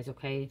research, you guys,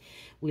 okay?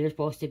 We are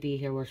supposed to be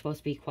here. We're supposed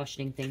to be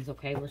questioning things,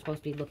 okay? We're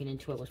supposed to be looking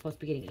into it. We're supposed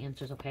to be getting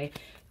answers, okay?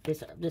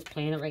 This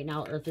planet right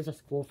now, Earth is a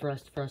school for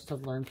us to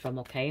learn from,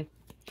 okay?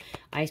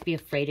 I used to be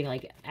afraid to,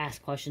 like,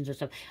 ask questions or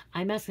stuff.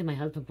 I'm asking my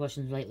husband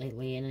questions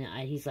lately, and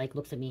he's, like,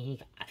 looks at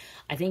me.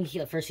 I think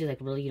at first he's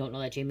like, really, you don't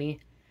know that, Jamie?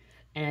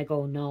 And I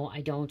go, no,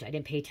 I don't. I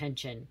didn't pay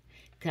attention.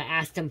 Because I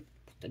asked him,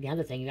 the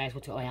other thing, you guys,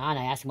 what's going on?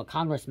 I asked him what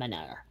congressmen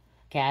are.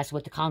 Okay, I asked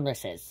what the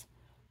Congress is.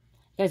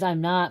 Guys, I'm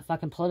not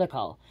fucking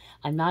political.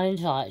 I'm not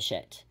into all that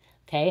shit.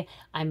 Okay?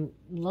 I'm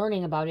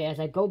learning about it as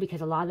I go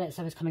because a lot of that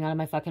stuff is coming out of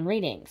my fucking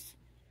readings.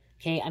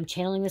 Okay? I'm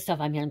channeling this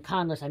stuff. I'm hearing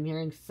Congress. I'm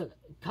hearing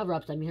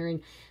cover-ups. I'm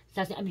hearing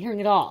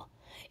it all.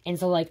 And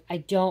so, like, I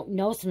don't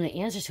know some of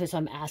the answers to it, so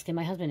I'm asking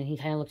my husband, and he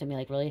kind of looked at me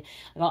like, really?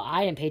 I go,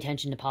 I didn't pay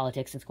attention to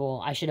politics in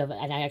school. I should have,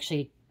 and I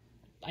actually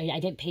I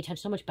didn't pay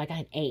attention so much, but I got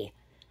an A.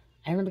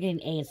 I remember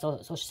getting an A in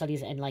social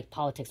studies and like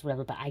politics,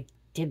 whatever, but I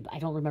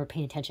don't remember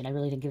paying attention. I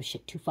really didn't give a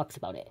shit 2 fucks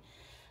about it.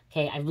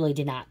 Okay, I really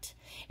did not.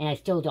 And I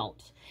still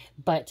don't.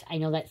 But I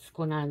know that's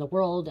going on in the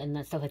world and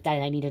that stuff like that,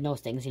 and I need to know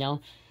things, you know?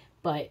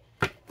 But,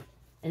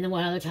 and then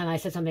one other time I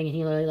said something, and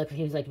he literally looked,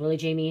 he was like, really,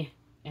 Jamie?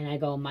 And I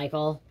go,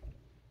 Michael,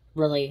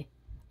 really?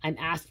 I'm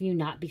asking you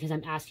not because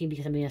I'm asking you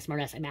because I'm being a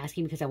smartass. I'm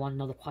asking because I want to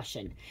know the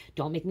question.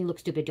 Don't make me look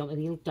stupid. Don't make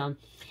me look dumb.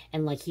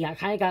 And like, he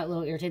kind of got a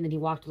little irritated, and then he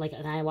walked, like,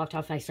 and I walked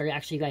off, and I started,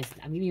 actually, you guys,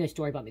 I'm giving you a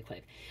story about me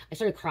quick. I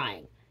started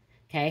crying.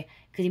 Okay?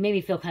 Because he made me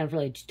feel kind of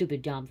really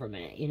stupid dumb for a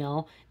minute, you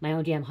know? My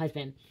own damn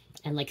husband.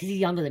 And, like, because he's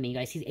younger than me,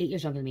 guys. He's 8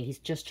 years younger than me. He's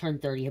just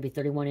turned 30. He'll be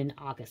 31 in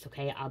August,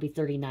 okay? I'll be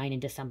 39 in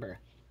December,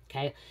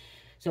 okay?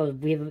 So,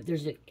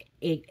 there's an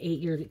 8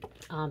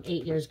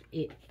 years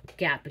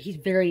gap. But he's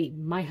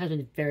my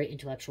husband is very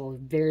intellectual,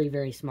 very,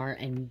 very smart,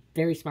 and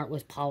very smart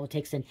with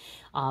politics and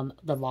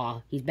the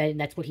law.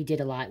 That's what he did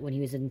a lot when he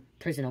was in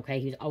prison,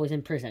 okay? He was always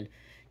in prison,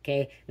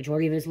 okay?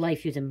 Majority of his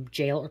life, he was in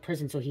jail or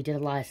prison, so he did a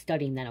lot of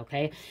studying then,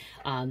 okay?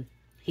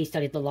 He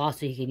studied the law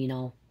so he could,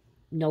 you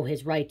know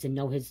his rights and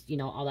know his,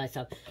 all that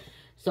stuff.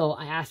 So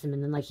I asked him,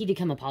 and then, like, he did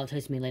come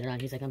apologize to me later on.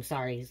 He's like, I'm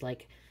sorry. He's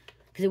like,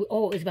 because it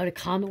was about a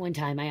comment one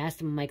time. I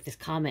asked him, I'm like, this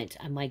comment,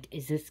 I'm like,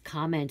 is this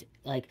comment,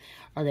 like,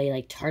 are they,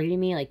 like,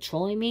 targeting me, like,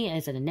 trolling me?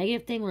 Is it a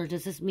negative thing, or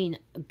does this mean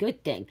a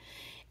good thing?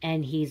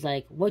 And he's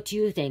like, what do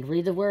you think?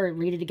 Read the word,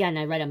 read it again. And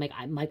I read it. I'm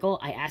like, Michael,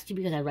 I asked you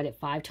because I read it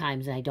 5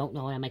 times, and I don't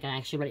know. And I'm like, I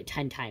actually read it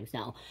 10 times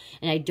now.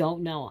 And I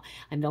don't know.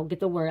 I don't get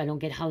the word. I don't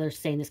get how they're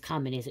saying this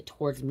comment. Is it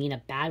towards me in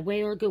a bad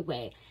way or a good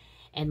way?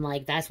 And,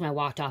 like, that's when I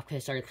walked off because I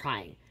started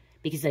crying.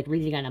 Because, like,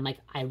 reading it again, I'm like,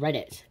 I read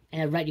it.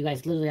 And I read, you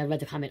guys, literally, I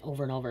read the comment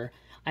over and over.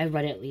 I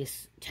read it at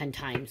least 10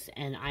 times.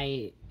 And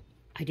I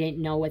didn't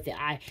know what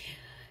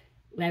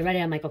when I read it,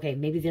 I'm like, okay,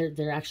 maybe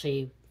they're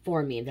actually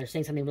for me. They're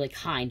saying something really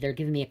kind. They're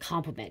giving me a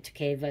compliment.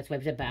 Okay, that's what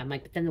I said. But I'm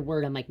like, but then the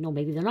word, I'm like, no,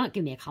 maybe they're not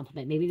giving me a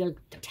compliment. Maybe they're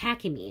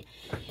attacking me.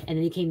 And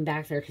then he came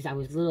back there because I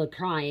was literally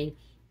crying.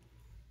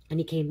 And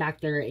he came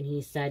back there and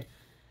he said,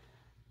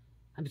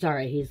 I'm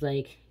sorry. He's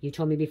like, you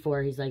told me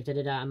before. He's like,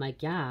 da-da-da. I'm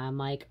like, yeah. I'm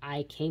like,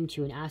 I came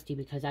to you and asked you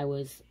because I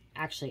was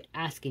actually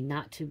asking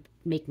not to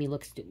make me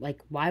look stupid. Like,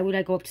 why would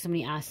I go up to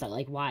somebody and ask that?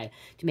 Like, why?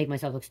 To make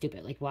myself look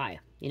stupid. Like, why?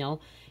 You know?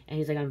 And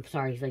he's like, I'm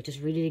sorry. He's like,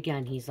 just read it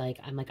again. He's like,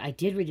 I'm like, I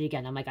did read it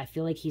again. I'm like, I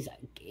feel like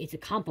it's a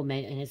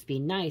compliment and it's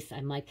being nice.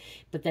 I'm like,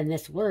 but then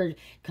this word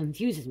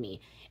confuses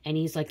me. And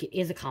he's like, it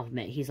is a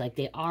compliment. He's like,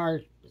 they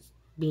are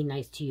being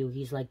nice to you.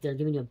 He's like, they're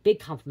giving you a big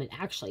compliment,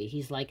 actually.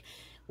 He's like,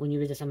 when you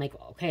read this, I'm like,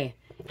 okay.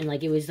 And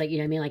like, it was like, you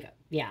know what I mean? Like,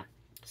 yeah.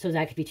 So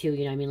that could be too,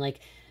 you know what I mean? Like,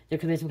 there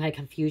could be some kind of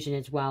confusion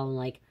as well. And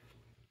like,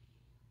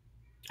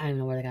 I don't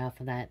know where they got off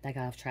of that. That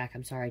got off track.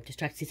 I'm sorry.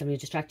 See somebody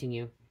distracting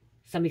you.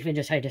 Somebody can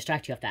just try to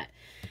distract you off that.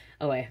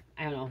 Oh, wait.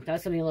 I don't know. That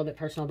was something a little bit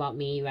personal about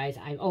me, you guys.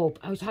 I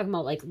was talking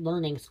about, like,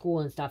 learning,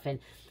 school and stuff. And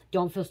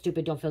don't feel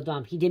stupid. Don't feel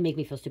dumb. He did make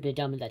me feel stupid and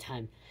dumb at that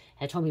time.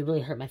 And told me he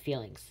really hurt my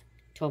feelings.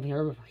 Told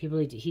me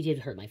he did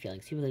hurt my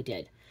feelings. He really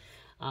did.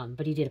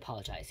 But he did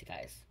apologize, you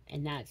guys.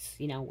 And that's,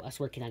 you know, us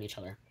working on each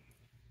other.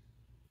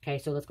 Okay,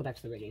 so let's go back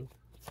to the reading.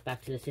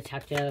 Back to this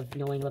detective,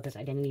 knowing about this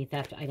identity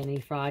theft,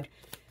 identity fraud.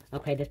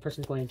 Okay, this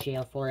person's going to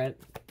jail for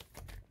it.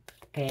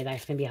 Okay,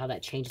 that's going to be how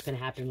that change is going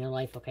to happen in your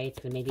life, okay? It's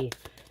going to maybe,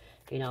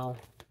 you know,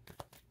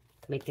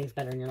 make things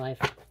better in your life.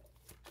 Can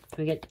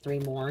we get 3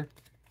 more?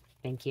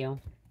 Thank you.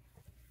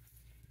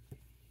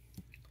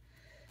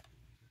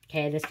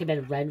 Okay, this could have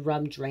been red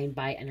rum drained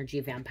by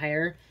energy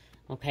vampire.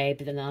 Okay,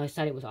 but then on the other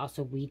side, it was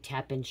also weed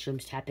tap-in,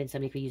 shrooms tap-in.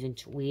 Somebody could be using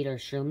weed or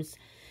shrooms.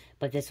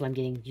 But this one I'm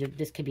getting,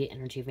 this could be an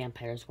energy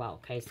vampire as well.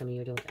 Okay, some of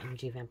you are doing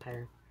energy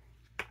vampire.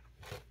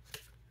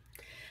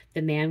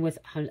 The man with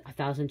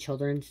 1,000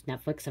 children,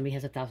 Netflix. Somebody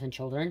has 1,000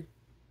 children.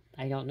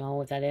 I don't know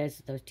what that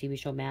is, the TV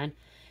show Man.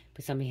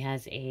 But somebody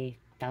has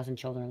 1,000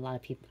 children, a lot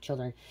of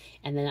children.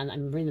 And then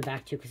I'm bringing it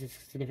back too because it's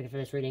significant for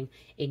this reading.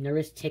 A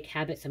nervous tick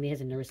habit. Somebody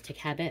has a nervous tick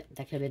habit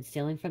that could have been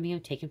stealing from you,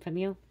 taken from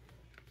you.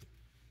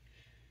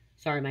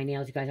 Sorry, my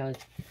nails, you guys. I was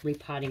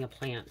repotting a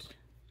plant.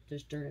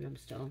 There's dirt in them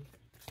still.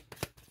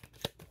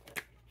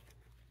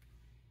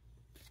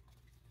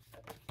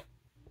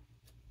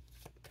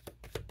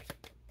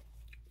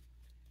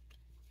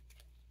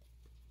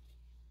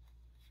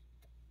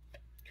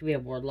 Could be a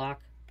wardlock.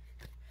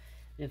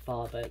 Didn't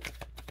fall, but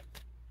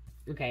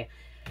okay.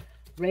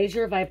 Raise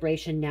your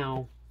vibration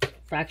now.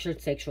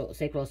 Fractured sacral.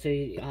 So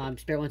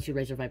spirit wants you to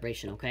raise your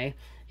vibration. Okay,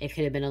 it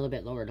could have been a little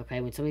bit lowered. Okay,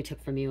 when somebody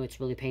took from you,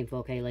 it's really painful.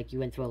 Okay, like you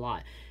went through a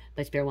lot,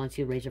 but spirit wants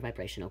you to raise your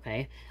vibration.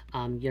 Okay,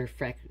 your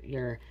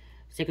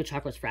sacral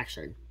chakra is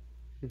fractured.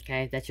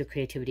 Okay, that's your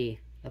creativity.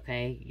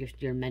 Okay,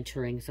 your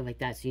mentoring, stuff like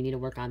that. So you need to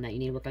work on that. You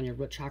need to work on your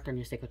root chakra and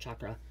your sacral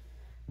chakra.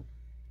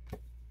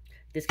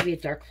 This could be a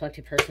dark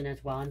collected person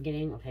as well. I'm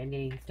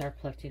getting dark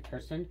collected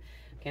person.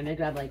 Okay, I'm gonna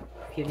grab like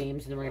a few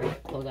names and then we're gonna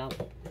close out.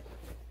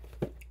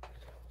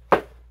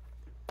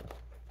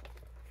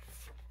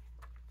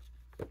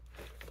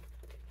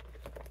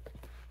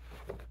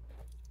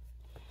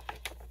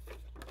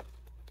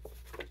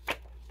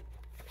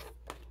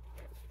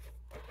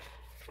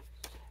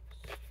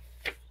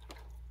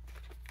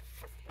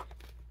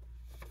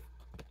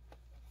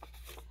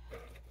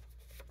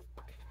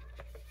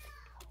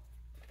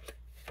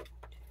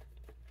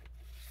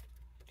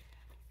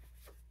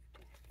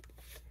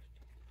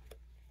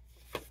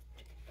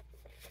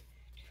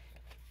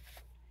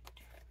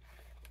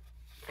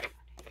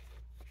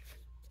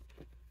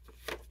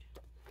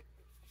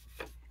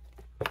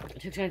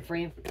 $6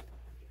 free.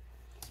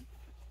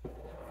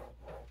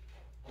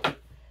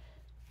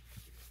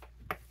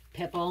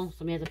 Pitbull.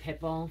 Somebody has a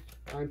pitbull.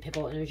 Or in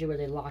pitbull energy where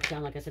they lock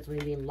down. Like I said,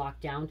 somebody being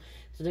locked down.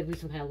 So there could be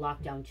some kind of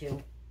lockdown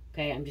too.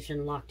 Okay, I'm just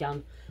hearing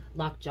lockdown.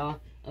 Lockjaw.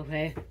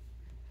 Okay.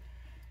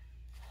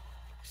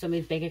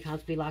 Somebody's bank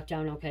accounts be locked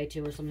down, okay,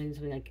 too. Or something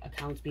like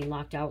accounts being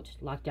locked out.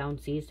 Locked down,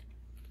 seized.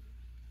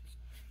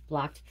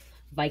 Blocked.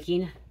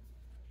 Viking.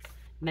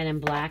 Men in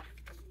Black.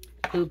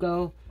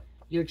 Hugo.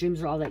 Your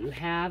dreams are all that you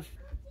have.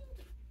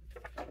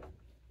 Mama,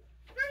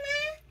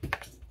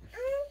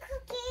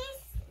 cookies.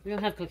 We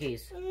don't have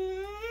cookies.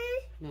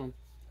 No.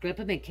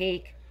 Grandpa made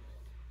cake.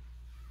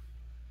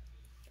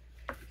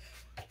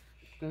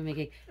 Grandpa made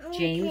cake.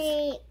 James.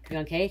 Cake. You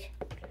want cake?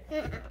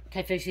 Can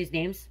I finish these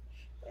names?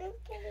 Okay.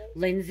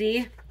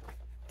 Lindsay.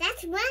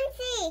 That's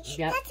Lindsay.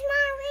 Yep. That's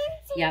my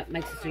Lindsay. Yep,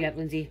 my sister. Yep,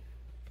 Lindsay.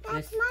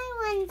 That's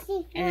my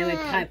Lindsay. And then we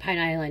have Pine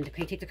Island.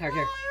 Okay, take the card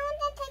here. I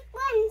want to take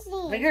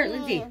Lindsay. Right here,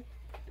 Lindsay.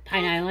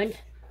 Pine Island.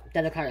 The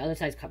other card, other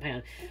side's Pine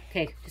Island.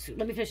 Okay, just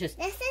let me finish this.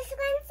 This is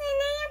Lindsay's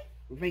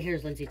name? Right here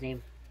is Lindsay's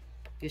name.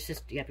 Your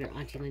sister, yep, your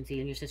auntie Lindsay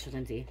and your sister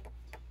Lindsay.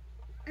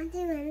 Auntie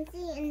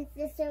Lindsay and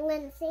sister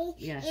Lindsay.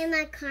 Yes. And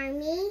my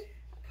Carmi.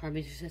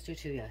 Carmen's your sister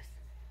too, yes.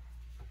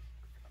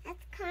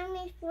 That's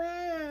Carmi's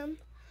from.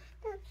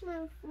 That's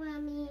my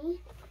Flemmy.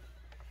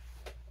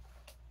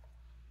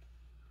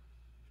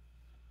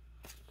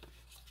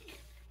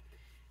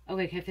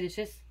 Okay, can I finish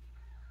this?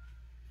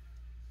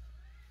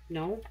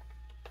 No?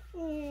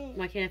 Mm.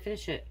 Why can't I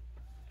finish it?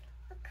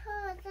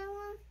 Because I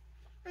want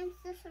my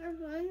sister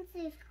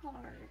Lindsay's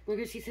card. We're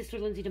going to see Sister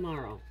Lindsay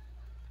tomorrow.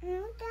 No,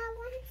 that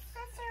one's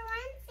sister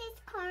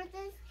Lindsay's card.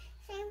 The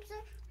same as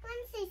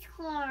Lindsay's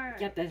card.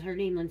 Yep, that's her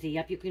name, Lindsay.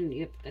 Yep, you can,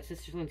 yep, that's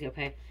Sister Lindsay,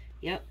 okay.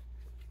 Yep.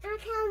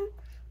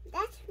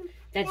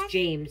 That's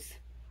James.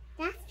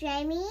 That's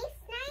Jamie's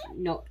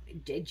name? No,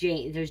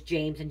 James. There's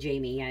James and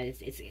Jamie. Yeah,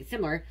 it's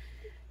similar.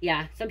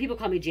 Yeah, some people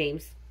call me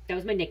James. That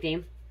was my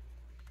nickname.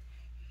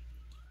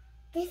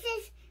 This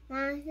is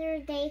Mother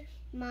Day,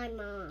 my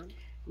mom.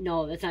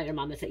 No, that's not your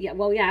mom. That's yeah.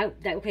 Well, yeah.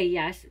 That okay.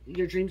 Yes,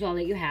 your dreams all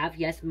that you have.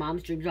 Yes,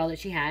 mom's dreams all that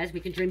she has. We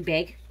can dream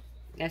big.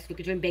 Yes, we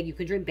can dream big. You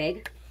can dream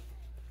big.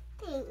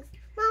 Thanks.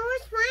 Mom,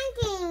 where's my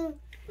thing?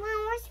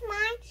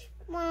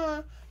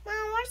 Mom,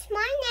 where's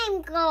my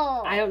name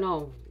go? I don't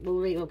know.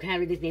 Can I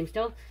read these names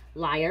still?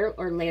 Liar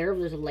or Lair.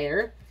 There's a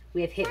Lair.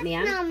 We have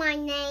Hitman. That's not my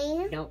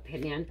name. Nope,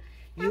 Hitman.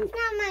 That's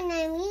not my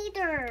name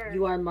either.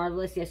 You are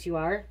marvelous. Yes, you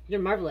are. You're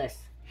marvelous.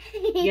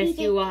 Yes,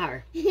 you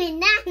are.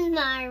 That's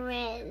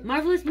Marvelous.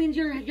 Marvelous means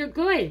you're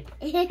good.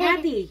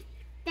 Happy.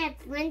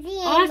 That's Lindsay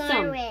and Awesome.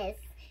 Marvelous.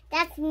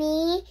 That's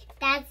me.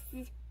 That's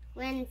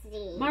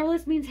Lindsay.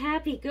 Marvelous means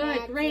happy, good,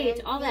 That's great,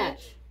 Lindsay. all that.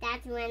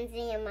 That's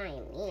Lindsay and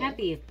me.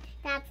 Happy.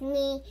 That's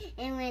me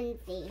and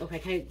Lindsay. Okay,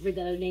 can I read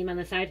the other name on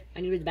the side?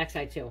 I need to read the back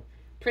side too.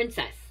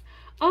 Princess.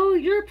 Oh,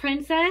 you're a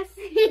princess?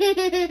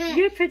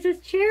 You're Princess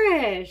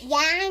Cherish.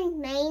 Yeah,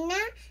 and Mayna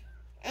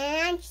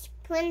and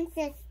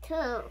Princess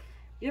too.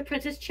 You're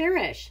Princess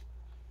Cherish.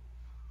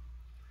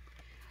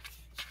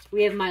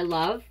 We have My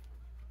Love.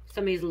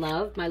 Somebody's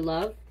Love. My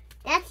Love.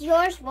 That's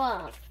yours,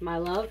 love. My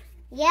Love.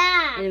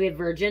 Yeah. And then we have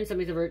Virgin.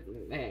 Somebody's a Virgin.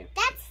 Okay.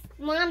 That's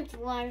Mom's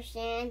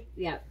version.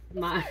 Yeah.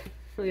 My.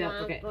 Yeah,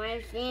 Mom's okay.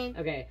 version.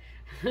 Okay.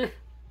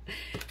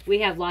 We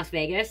have Las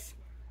Vegas.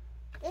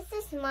 This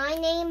is my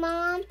name,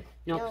 Mom.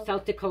 Nope. No,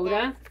 South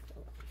Dakota.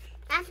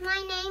 That's my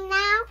name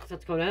now.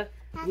 South Dakota.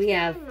 That's We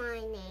have not my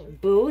name.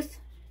 Booth.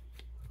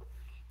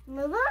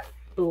 Mover?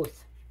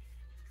 Booth.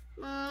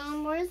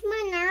 Mom, where's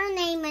my other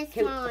name is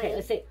mine? Okay,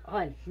 let's say,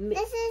 hold on.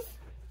 This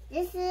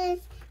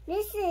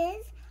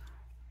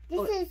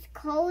is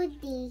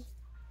Cody.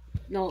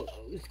 No,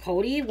 it's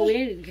Cody. Well, we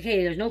didn't.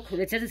 Okay, there's no.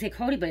 It doesn't say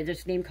Cody, but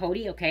there's named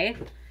Cody. Okay,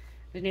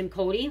 there's named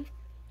Cody.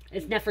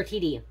 It's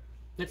Nefertiti.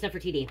 That's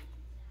Nefertiti.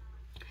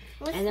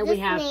 What's And then this we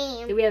have.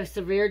 name? Then we have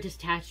severe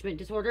detachment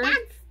disorder.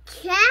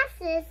 That's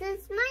Chassis.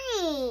 It's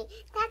me.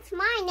 That's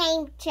my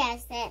name,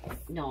 Chassis.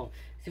 No,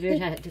 severe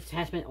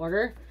detachment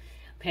order.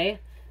 Okay,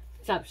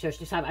 stop, shush,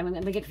 stop. I'm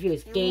gonna get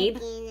confused. Gabe.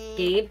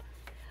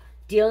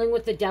 Dealing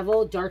with the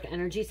devil, dark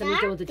energy.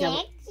 Somebody's dealing with the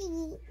devil.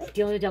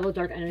 Dealing with the devil,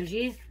 dark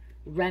energy.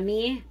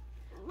 Remy.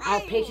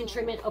 Outpatient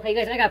treatment. Okay,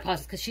 guys, I gotta pause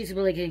this because she's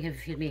really getting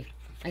confused me.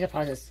 I gotta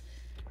pause this.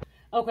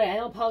 Okay, I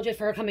don't apologize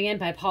for her coming in,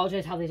 but I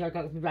apologize how these are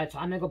going to be read. So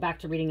I'm gonna go back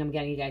to reading them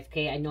again, you guys.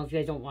 Okay, I know if you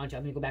guys don't want to,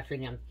 I'm gonna go back to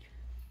reading them.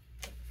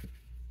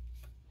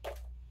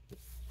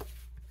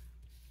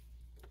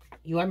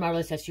 You are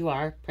marvelous, yes you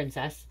are,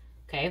 princess.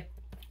 Okay,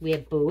 we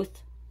have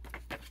Booth,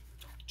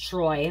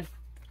 Troy,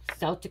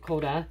 South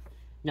Dakota,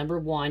 number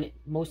 1,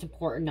 most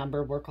important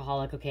number,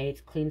 workaholic. Okay, it's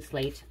clean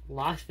slate.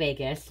 Las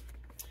Vegas,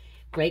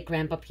 Great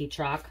Grandpa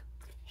Petrock,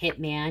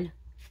 Hitman,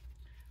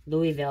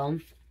 Louisville,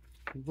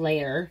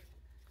 Blair,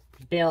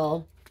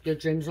 Bill, your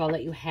dreams are all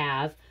that you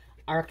have,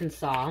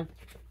 Arkansas,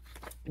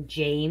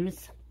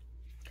 James,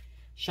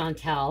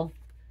 Chantel,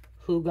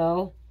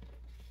 Hugo,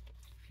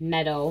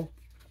 Meadow,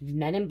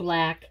 Men in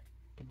Black,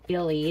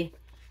 Billy,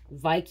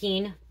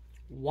 Viking,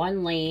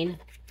 One Lane,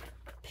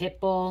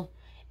 Pitbull,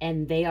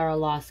 and they are a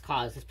lost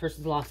cause. This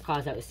person's a lost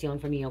cause that was stealing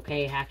from you,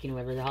 okay? Hacking,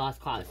 whatever, the lost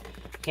cause.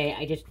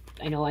 Okay,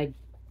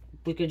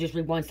 we could just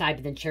read one side,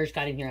 but then Cherish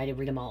got in here. I didn't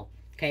read them all,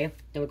 okay?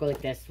 Then we'll go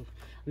like this. I'm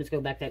just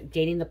going back to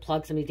dating the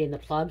plug. Somebody's dating the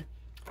plug.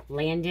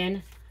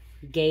 Landon,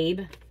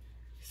 Gabe.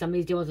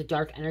 Somebody's dealing with the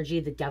dark energy,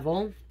 the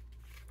devil.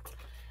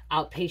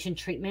 Outpatient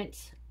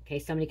treatment. Okay,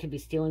 somebody could be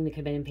stealing. They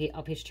could have been in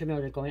outpatient treatment,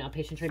 or they're going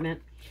outpatient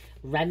treatment.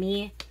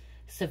 Remy,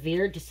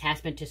 severe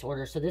detachment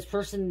disorder. So this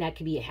person that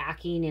could be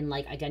hacking and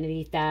like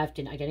identity theft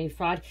and identity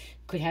fraud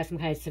could have some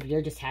kind of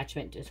severe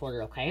detachment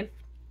disorder, okay?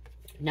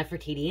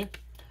 Nefertiti.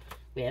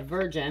 We have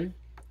Virgin.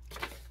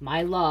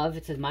 My love.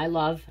 It says my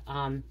love.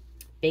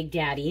 Big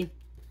Daddy.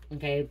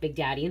 Okay, Big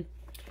Daddy.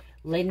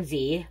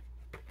 Lindsay.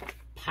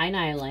 Pine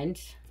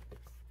Island.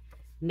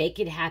 Make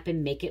it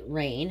happen, make it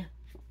rain.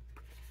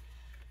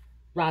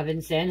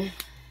 Robinson.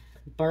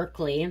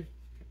 Berkeley.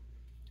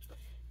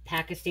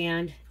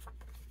 Pakistan.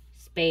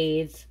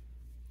 Spades.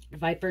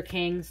 Viper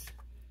Kings.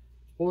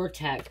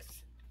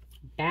 Vortex.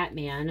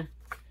 Batman.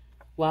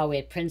 Wow, we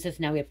had Princess,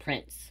 now we have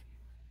Prince.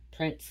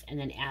 Prince, and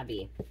then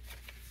Abby.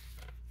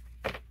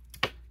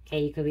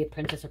 Okay, you could be a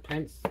princess or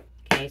prince.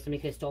 Okay, somebody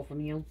could have stole from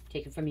you,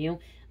 taken from you.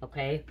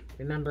 Okay,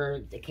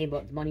 remember, it came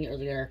about money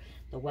earlier,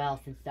 the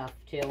wealth and stuff,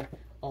 too.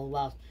 All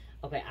wealth.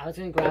 Okay, I was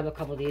going to grab a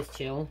couple of these,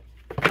 too.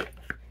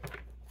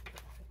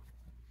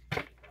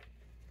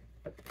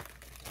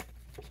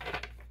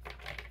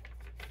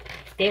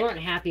 They weren't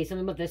happy.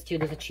 Something about this, too.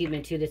 There's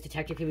achievement, too. This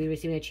detective could be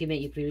receiving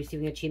achievement. You could be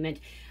receiving achievement.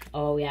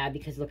 Oh, yeah,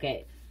 because look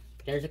at,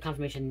 there's a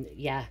confirmation.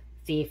 Yeah,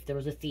 thief. There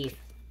was a thief.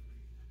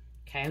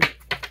 Okay.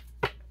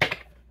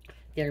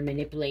 They're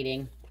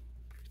manipulating.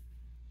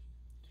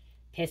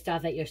 Pissed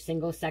off that you're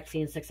single,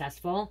 sexy, and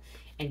successful.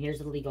 And here's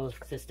the legal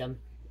system.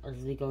 Or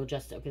the legal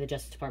justice. Okay, the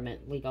Justice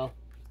Department. Legal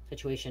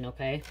situation,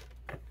 okay?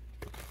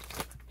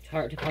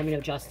 Department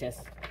of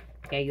Justice.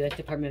 Okay, U.S.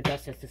 Department of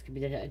Justice. This could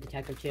be a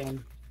detective,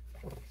 too.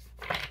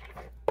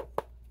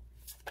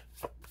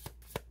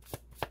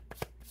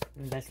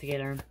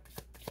 Investigator.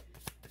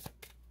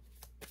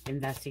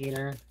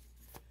 Investigator.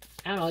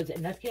 I don't know. Is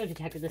investigator and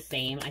detective the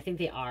same? I think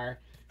they are.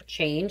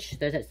 Change.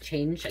 There's that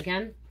change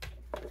again.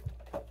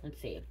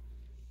 Let's see.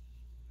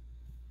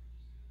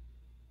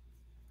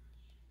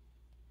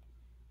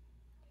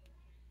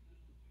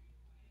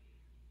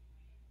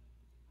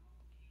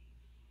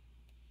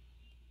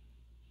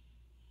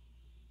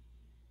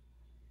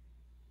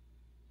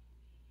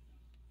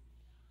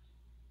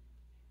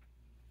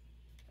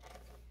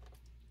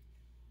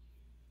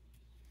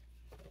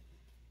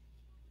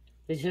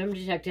 The term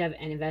detective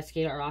and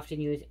investigator are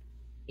often used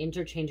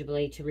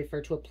interchangeably to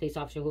refer to a police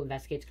officer who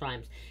investigates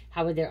crimes.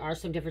 However, there are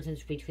some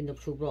differences between the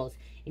two roles,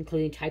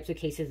 including types of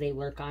cases they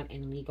work on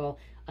and legal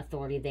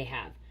authority they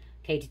have.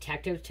 Okay,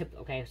 detectives,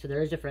 okay, so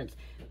there is a difference.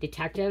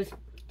 Detectives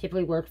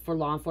typically work for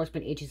law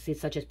enforcement agencies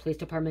such as police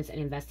departments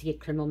and investigate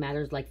criminal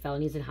matters like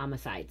felonies and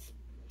homicides.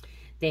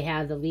 They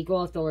have the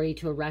legal authority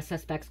to arrest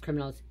suspects,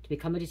 criminals. To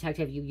become a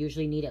detective, you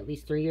usually need at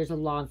least 3 years of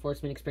law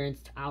enforcement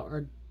experience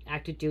or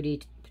active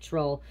duty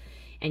patrol,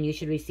 and you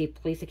should receive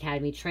police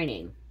academy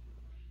training.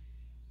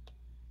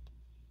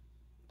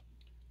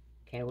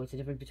 Okay, what's the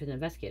difference between the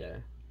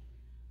investigator?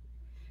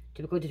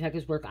 Typical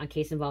detectives work on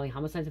cases involving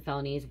homicides and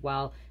felonies,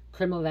 while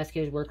criminal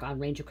investigators work on a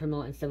range of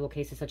criminal and civil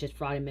cases such as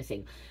fraud and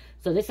missing.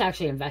 So this is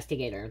actually an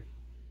investigator.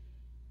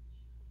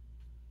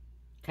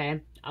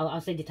 Okay, I'll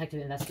say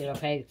detective investigator.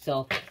 Okay,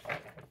 so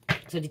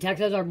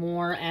detectives are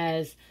more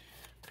as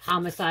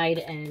homicide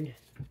and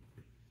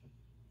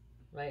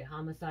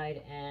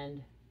homicide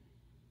and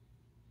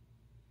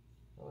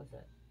what was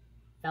it?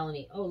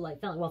 Felony. Oh, like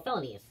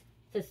felonies.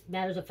 It says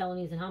matters of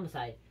felonies and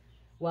homicide.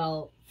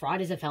 Well,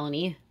 fraud is a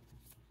felony.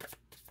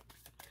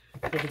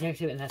 The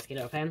detective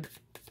investigator, okay?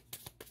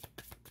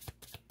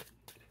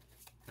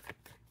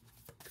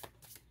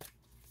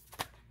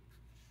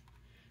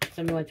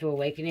 Somebody went through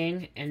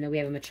awakening, and then we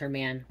have a mature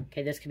man.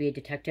 Okay, this could be a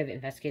detective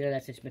investigator.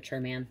 That's a mature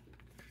man.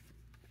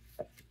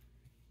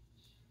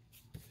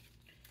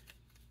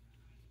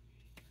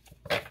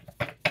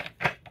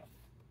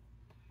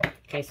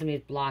 Okay,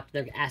 somebody's blocked.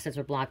 Their assets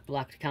are blocked.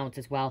 Blocked accounts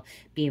as well.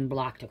 Being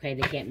blocked, okay?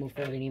 They can't move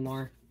forward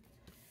anymore.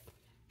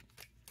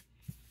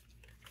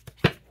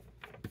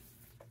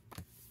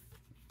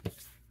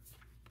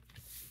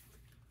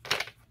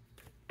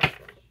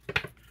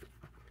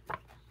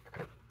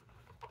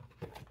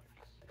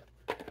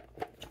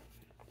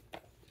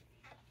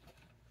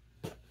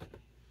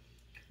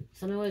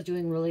 Someone was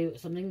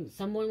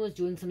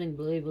doing something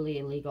really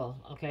illegal,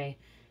 okay?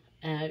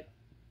 And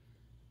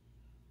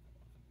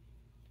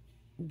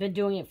been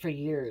doing it for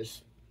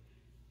years.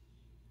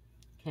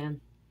 Okay?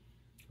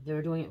 They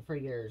were doing it for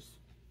years.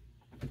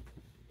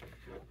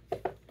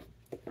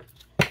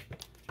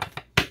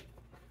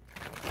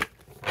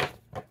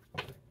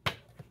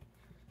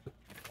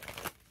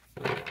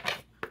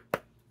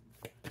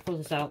 Pull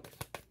this out.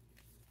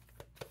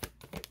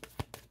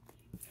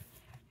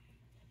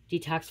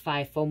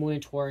 Detoxify, full moon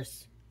and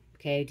Taurus.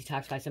 Okay,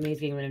 detoxify.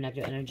 Somebody's getting rid of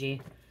negative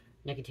energy,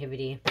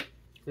 negativity,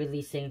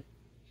 releasing.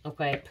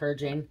 Okay,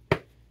 purging.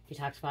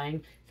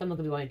 Detoxifying. Someone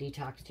could be wanting to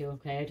detox too,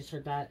 okay? I just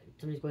heard that.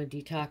 Somebody's going to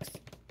detox.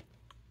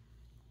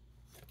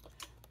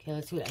 Okay,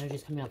 let's see what energy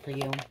is coming out for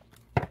you.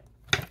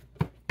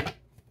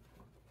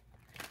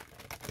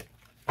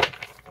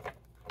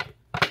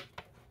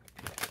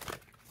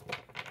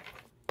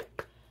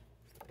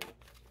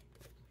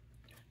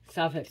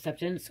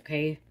 Self-acceptance,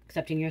 okay?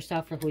 Accepting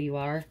yourself for who you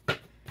are,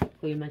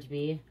 who you're meant to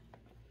be.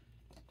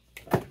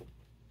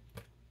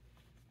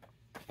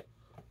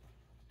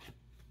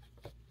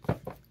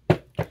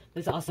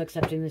 There's also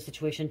accepting the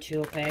situation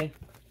too, okay?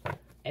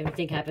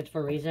 Everything happens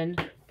for a reason,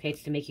 okay?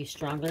 It's to make you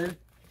stronger,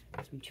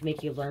 to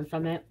make you learn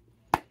from it.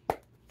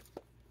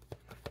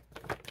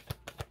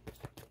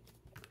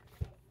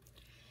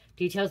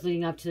 Details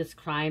leading up to this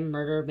crime,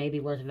 murder, may be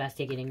worth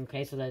investigating,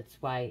 okay? So that's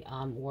why,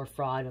 or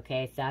fraud,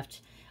 okay?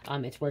 Theft,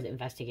 it's worth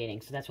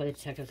investigating. So that's why the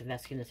detective's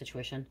investigating the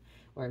situation,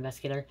 or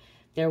investigator.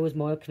 There was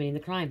more committing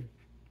the crime.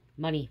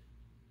 Money.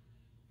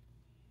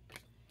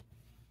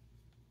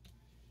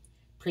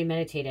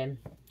 Premeditated.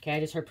 Okay, I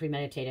just heard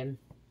premeditated.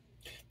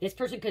 This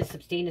person could have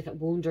sustained a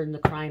wound during the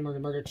crime or the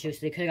murder too, so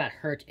they could have got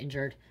hurt,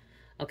 injured.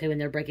 Okay, when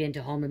they're breaking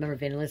into home. Remember,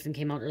 vandalism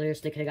came out earlier,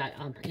 so they could have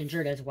got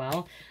injured as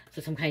well.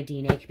 So some kind of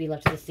DNA could be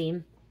left at the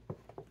scene.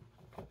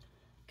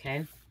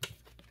 Okay.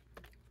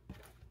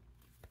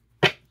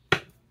 There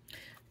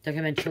could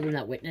have been children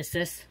that witnessed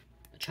this.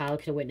 A child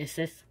could have witnessed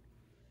this.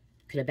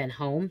 Could have been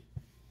home.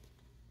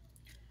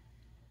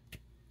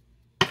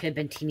 Could have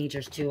been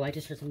teenagers too. I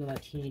just heard something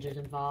about teenagers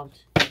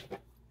involved.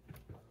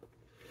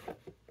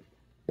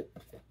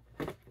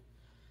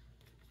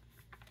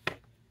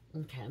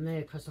 Okay, I'm going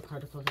to get a crystal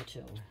card to close it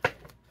too.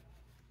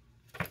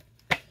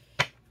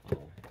 Oh.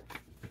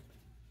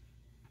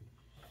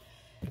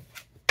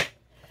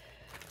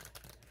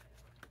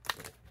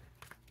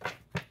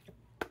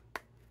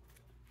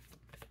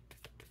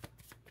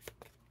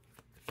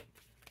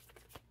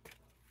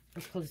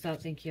 Let's close this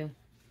out, thank you.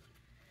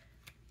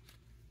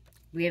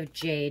 We have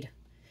Jade.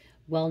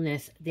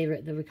 Wellness. The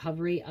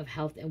recovery of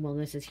health and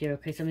wellness is here.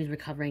 Okay, somebody's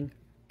recovering.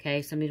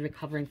 Okay, somebody's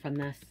recovering from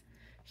this.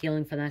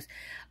 Healing from this.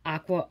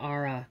 Aqua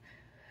Aura.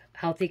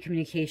 Healthy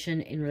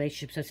communication in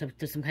relationships. So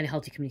there's some kind of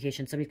healthy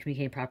communication. Somebody's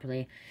communicating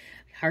properly.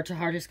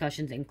 Heart-to-heart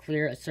discussions and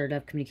clear,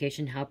 assertive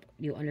communication help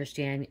you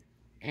understand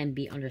and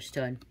be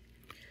understood.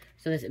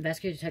 So this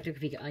investigator detective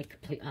could be like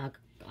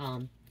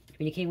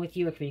communicating with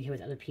you or communicating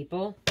with other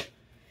people.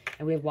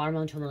 And we have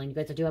watermelon tourmaline. You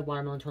guys, I do have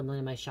watermelon tourmaline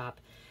in my shop.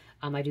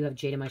 I do have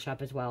jade in my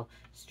shop as well.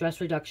 Stress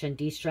reduction.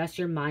 De-stress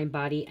your mind,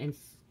 body, and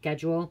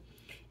schedule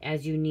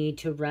as you need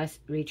to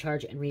rest,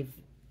 recharge, and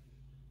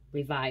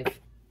revive.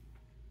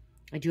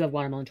 I do have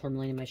watermelon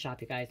tourmaline in my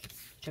shop, you guys.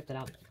 Check that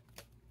out.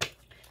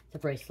 It's a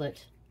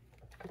bracelet.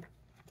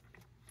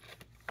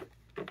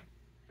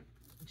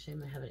 Actually, I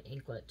might have an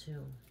anklet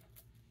too.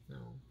 No.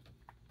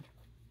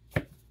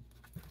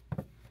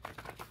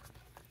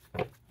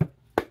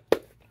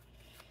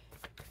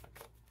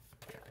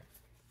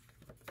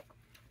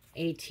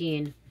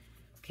 $18.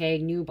 Okay,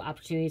 new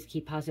opportunities,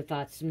 keep positive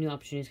thoughts. Some new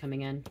opportunities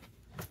coming in.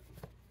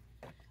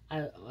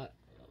 I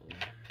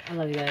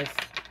love you guys.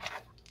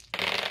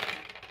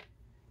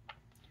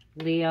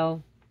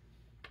 Leo,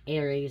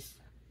 Aries,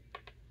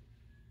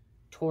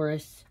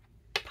 Taurus,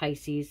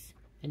 Pisces,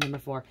 and number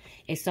 4.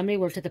 If somebody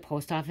works at the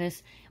post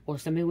office or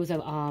somebody was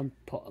a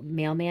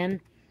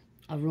mailman,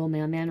 a rural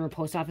mailman or a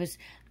post office,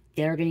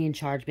 they're getting in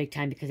charge big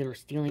time because they were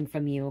stealing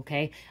from you,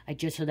 okay? I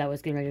just heard that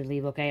was getting ready to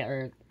leave, okay?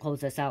 Or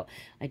close this out.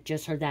 I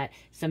just heard that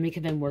somebody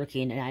could have been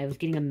working, and I was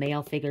getting a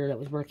male figure that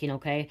was working,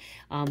 okay?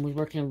 Was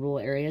working in rural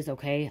areas,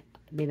 okay?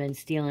 They've been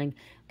stealing,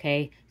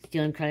 okay?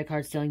 Stealing credit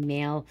cards, stealing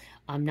mail,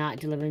 not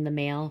delivering the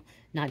mail,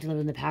 not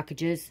delivering the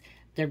packages.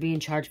 They're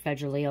being charged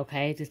federally,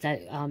 okay? Just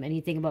that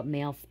anything about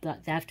mail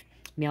theft,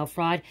 mail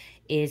fraud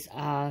is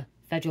a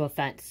federal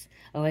offense.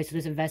 Okay, so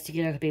this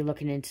investigator could be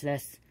looking into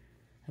this.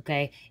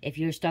 Okay, if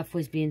your stuff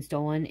was being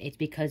stolen, it's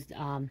because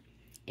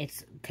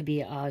it could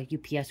be a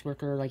UPS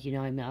worker, like, you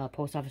know, a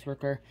post office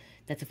worker.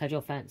 That's a federal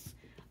offense.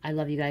 I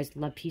love you guys.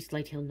 Love, peace,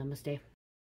 light, healing. Namaste.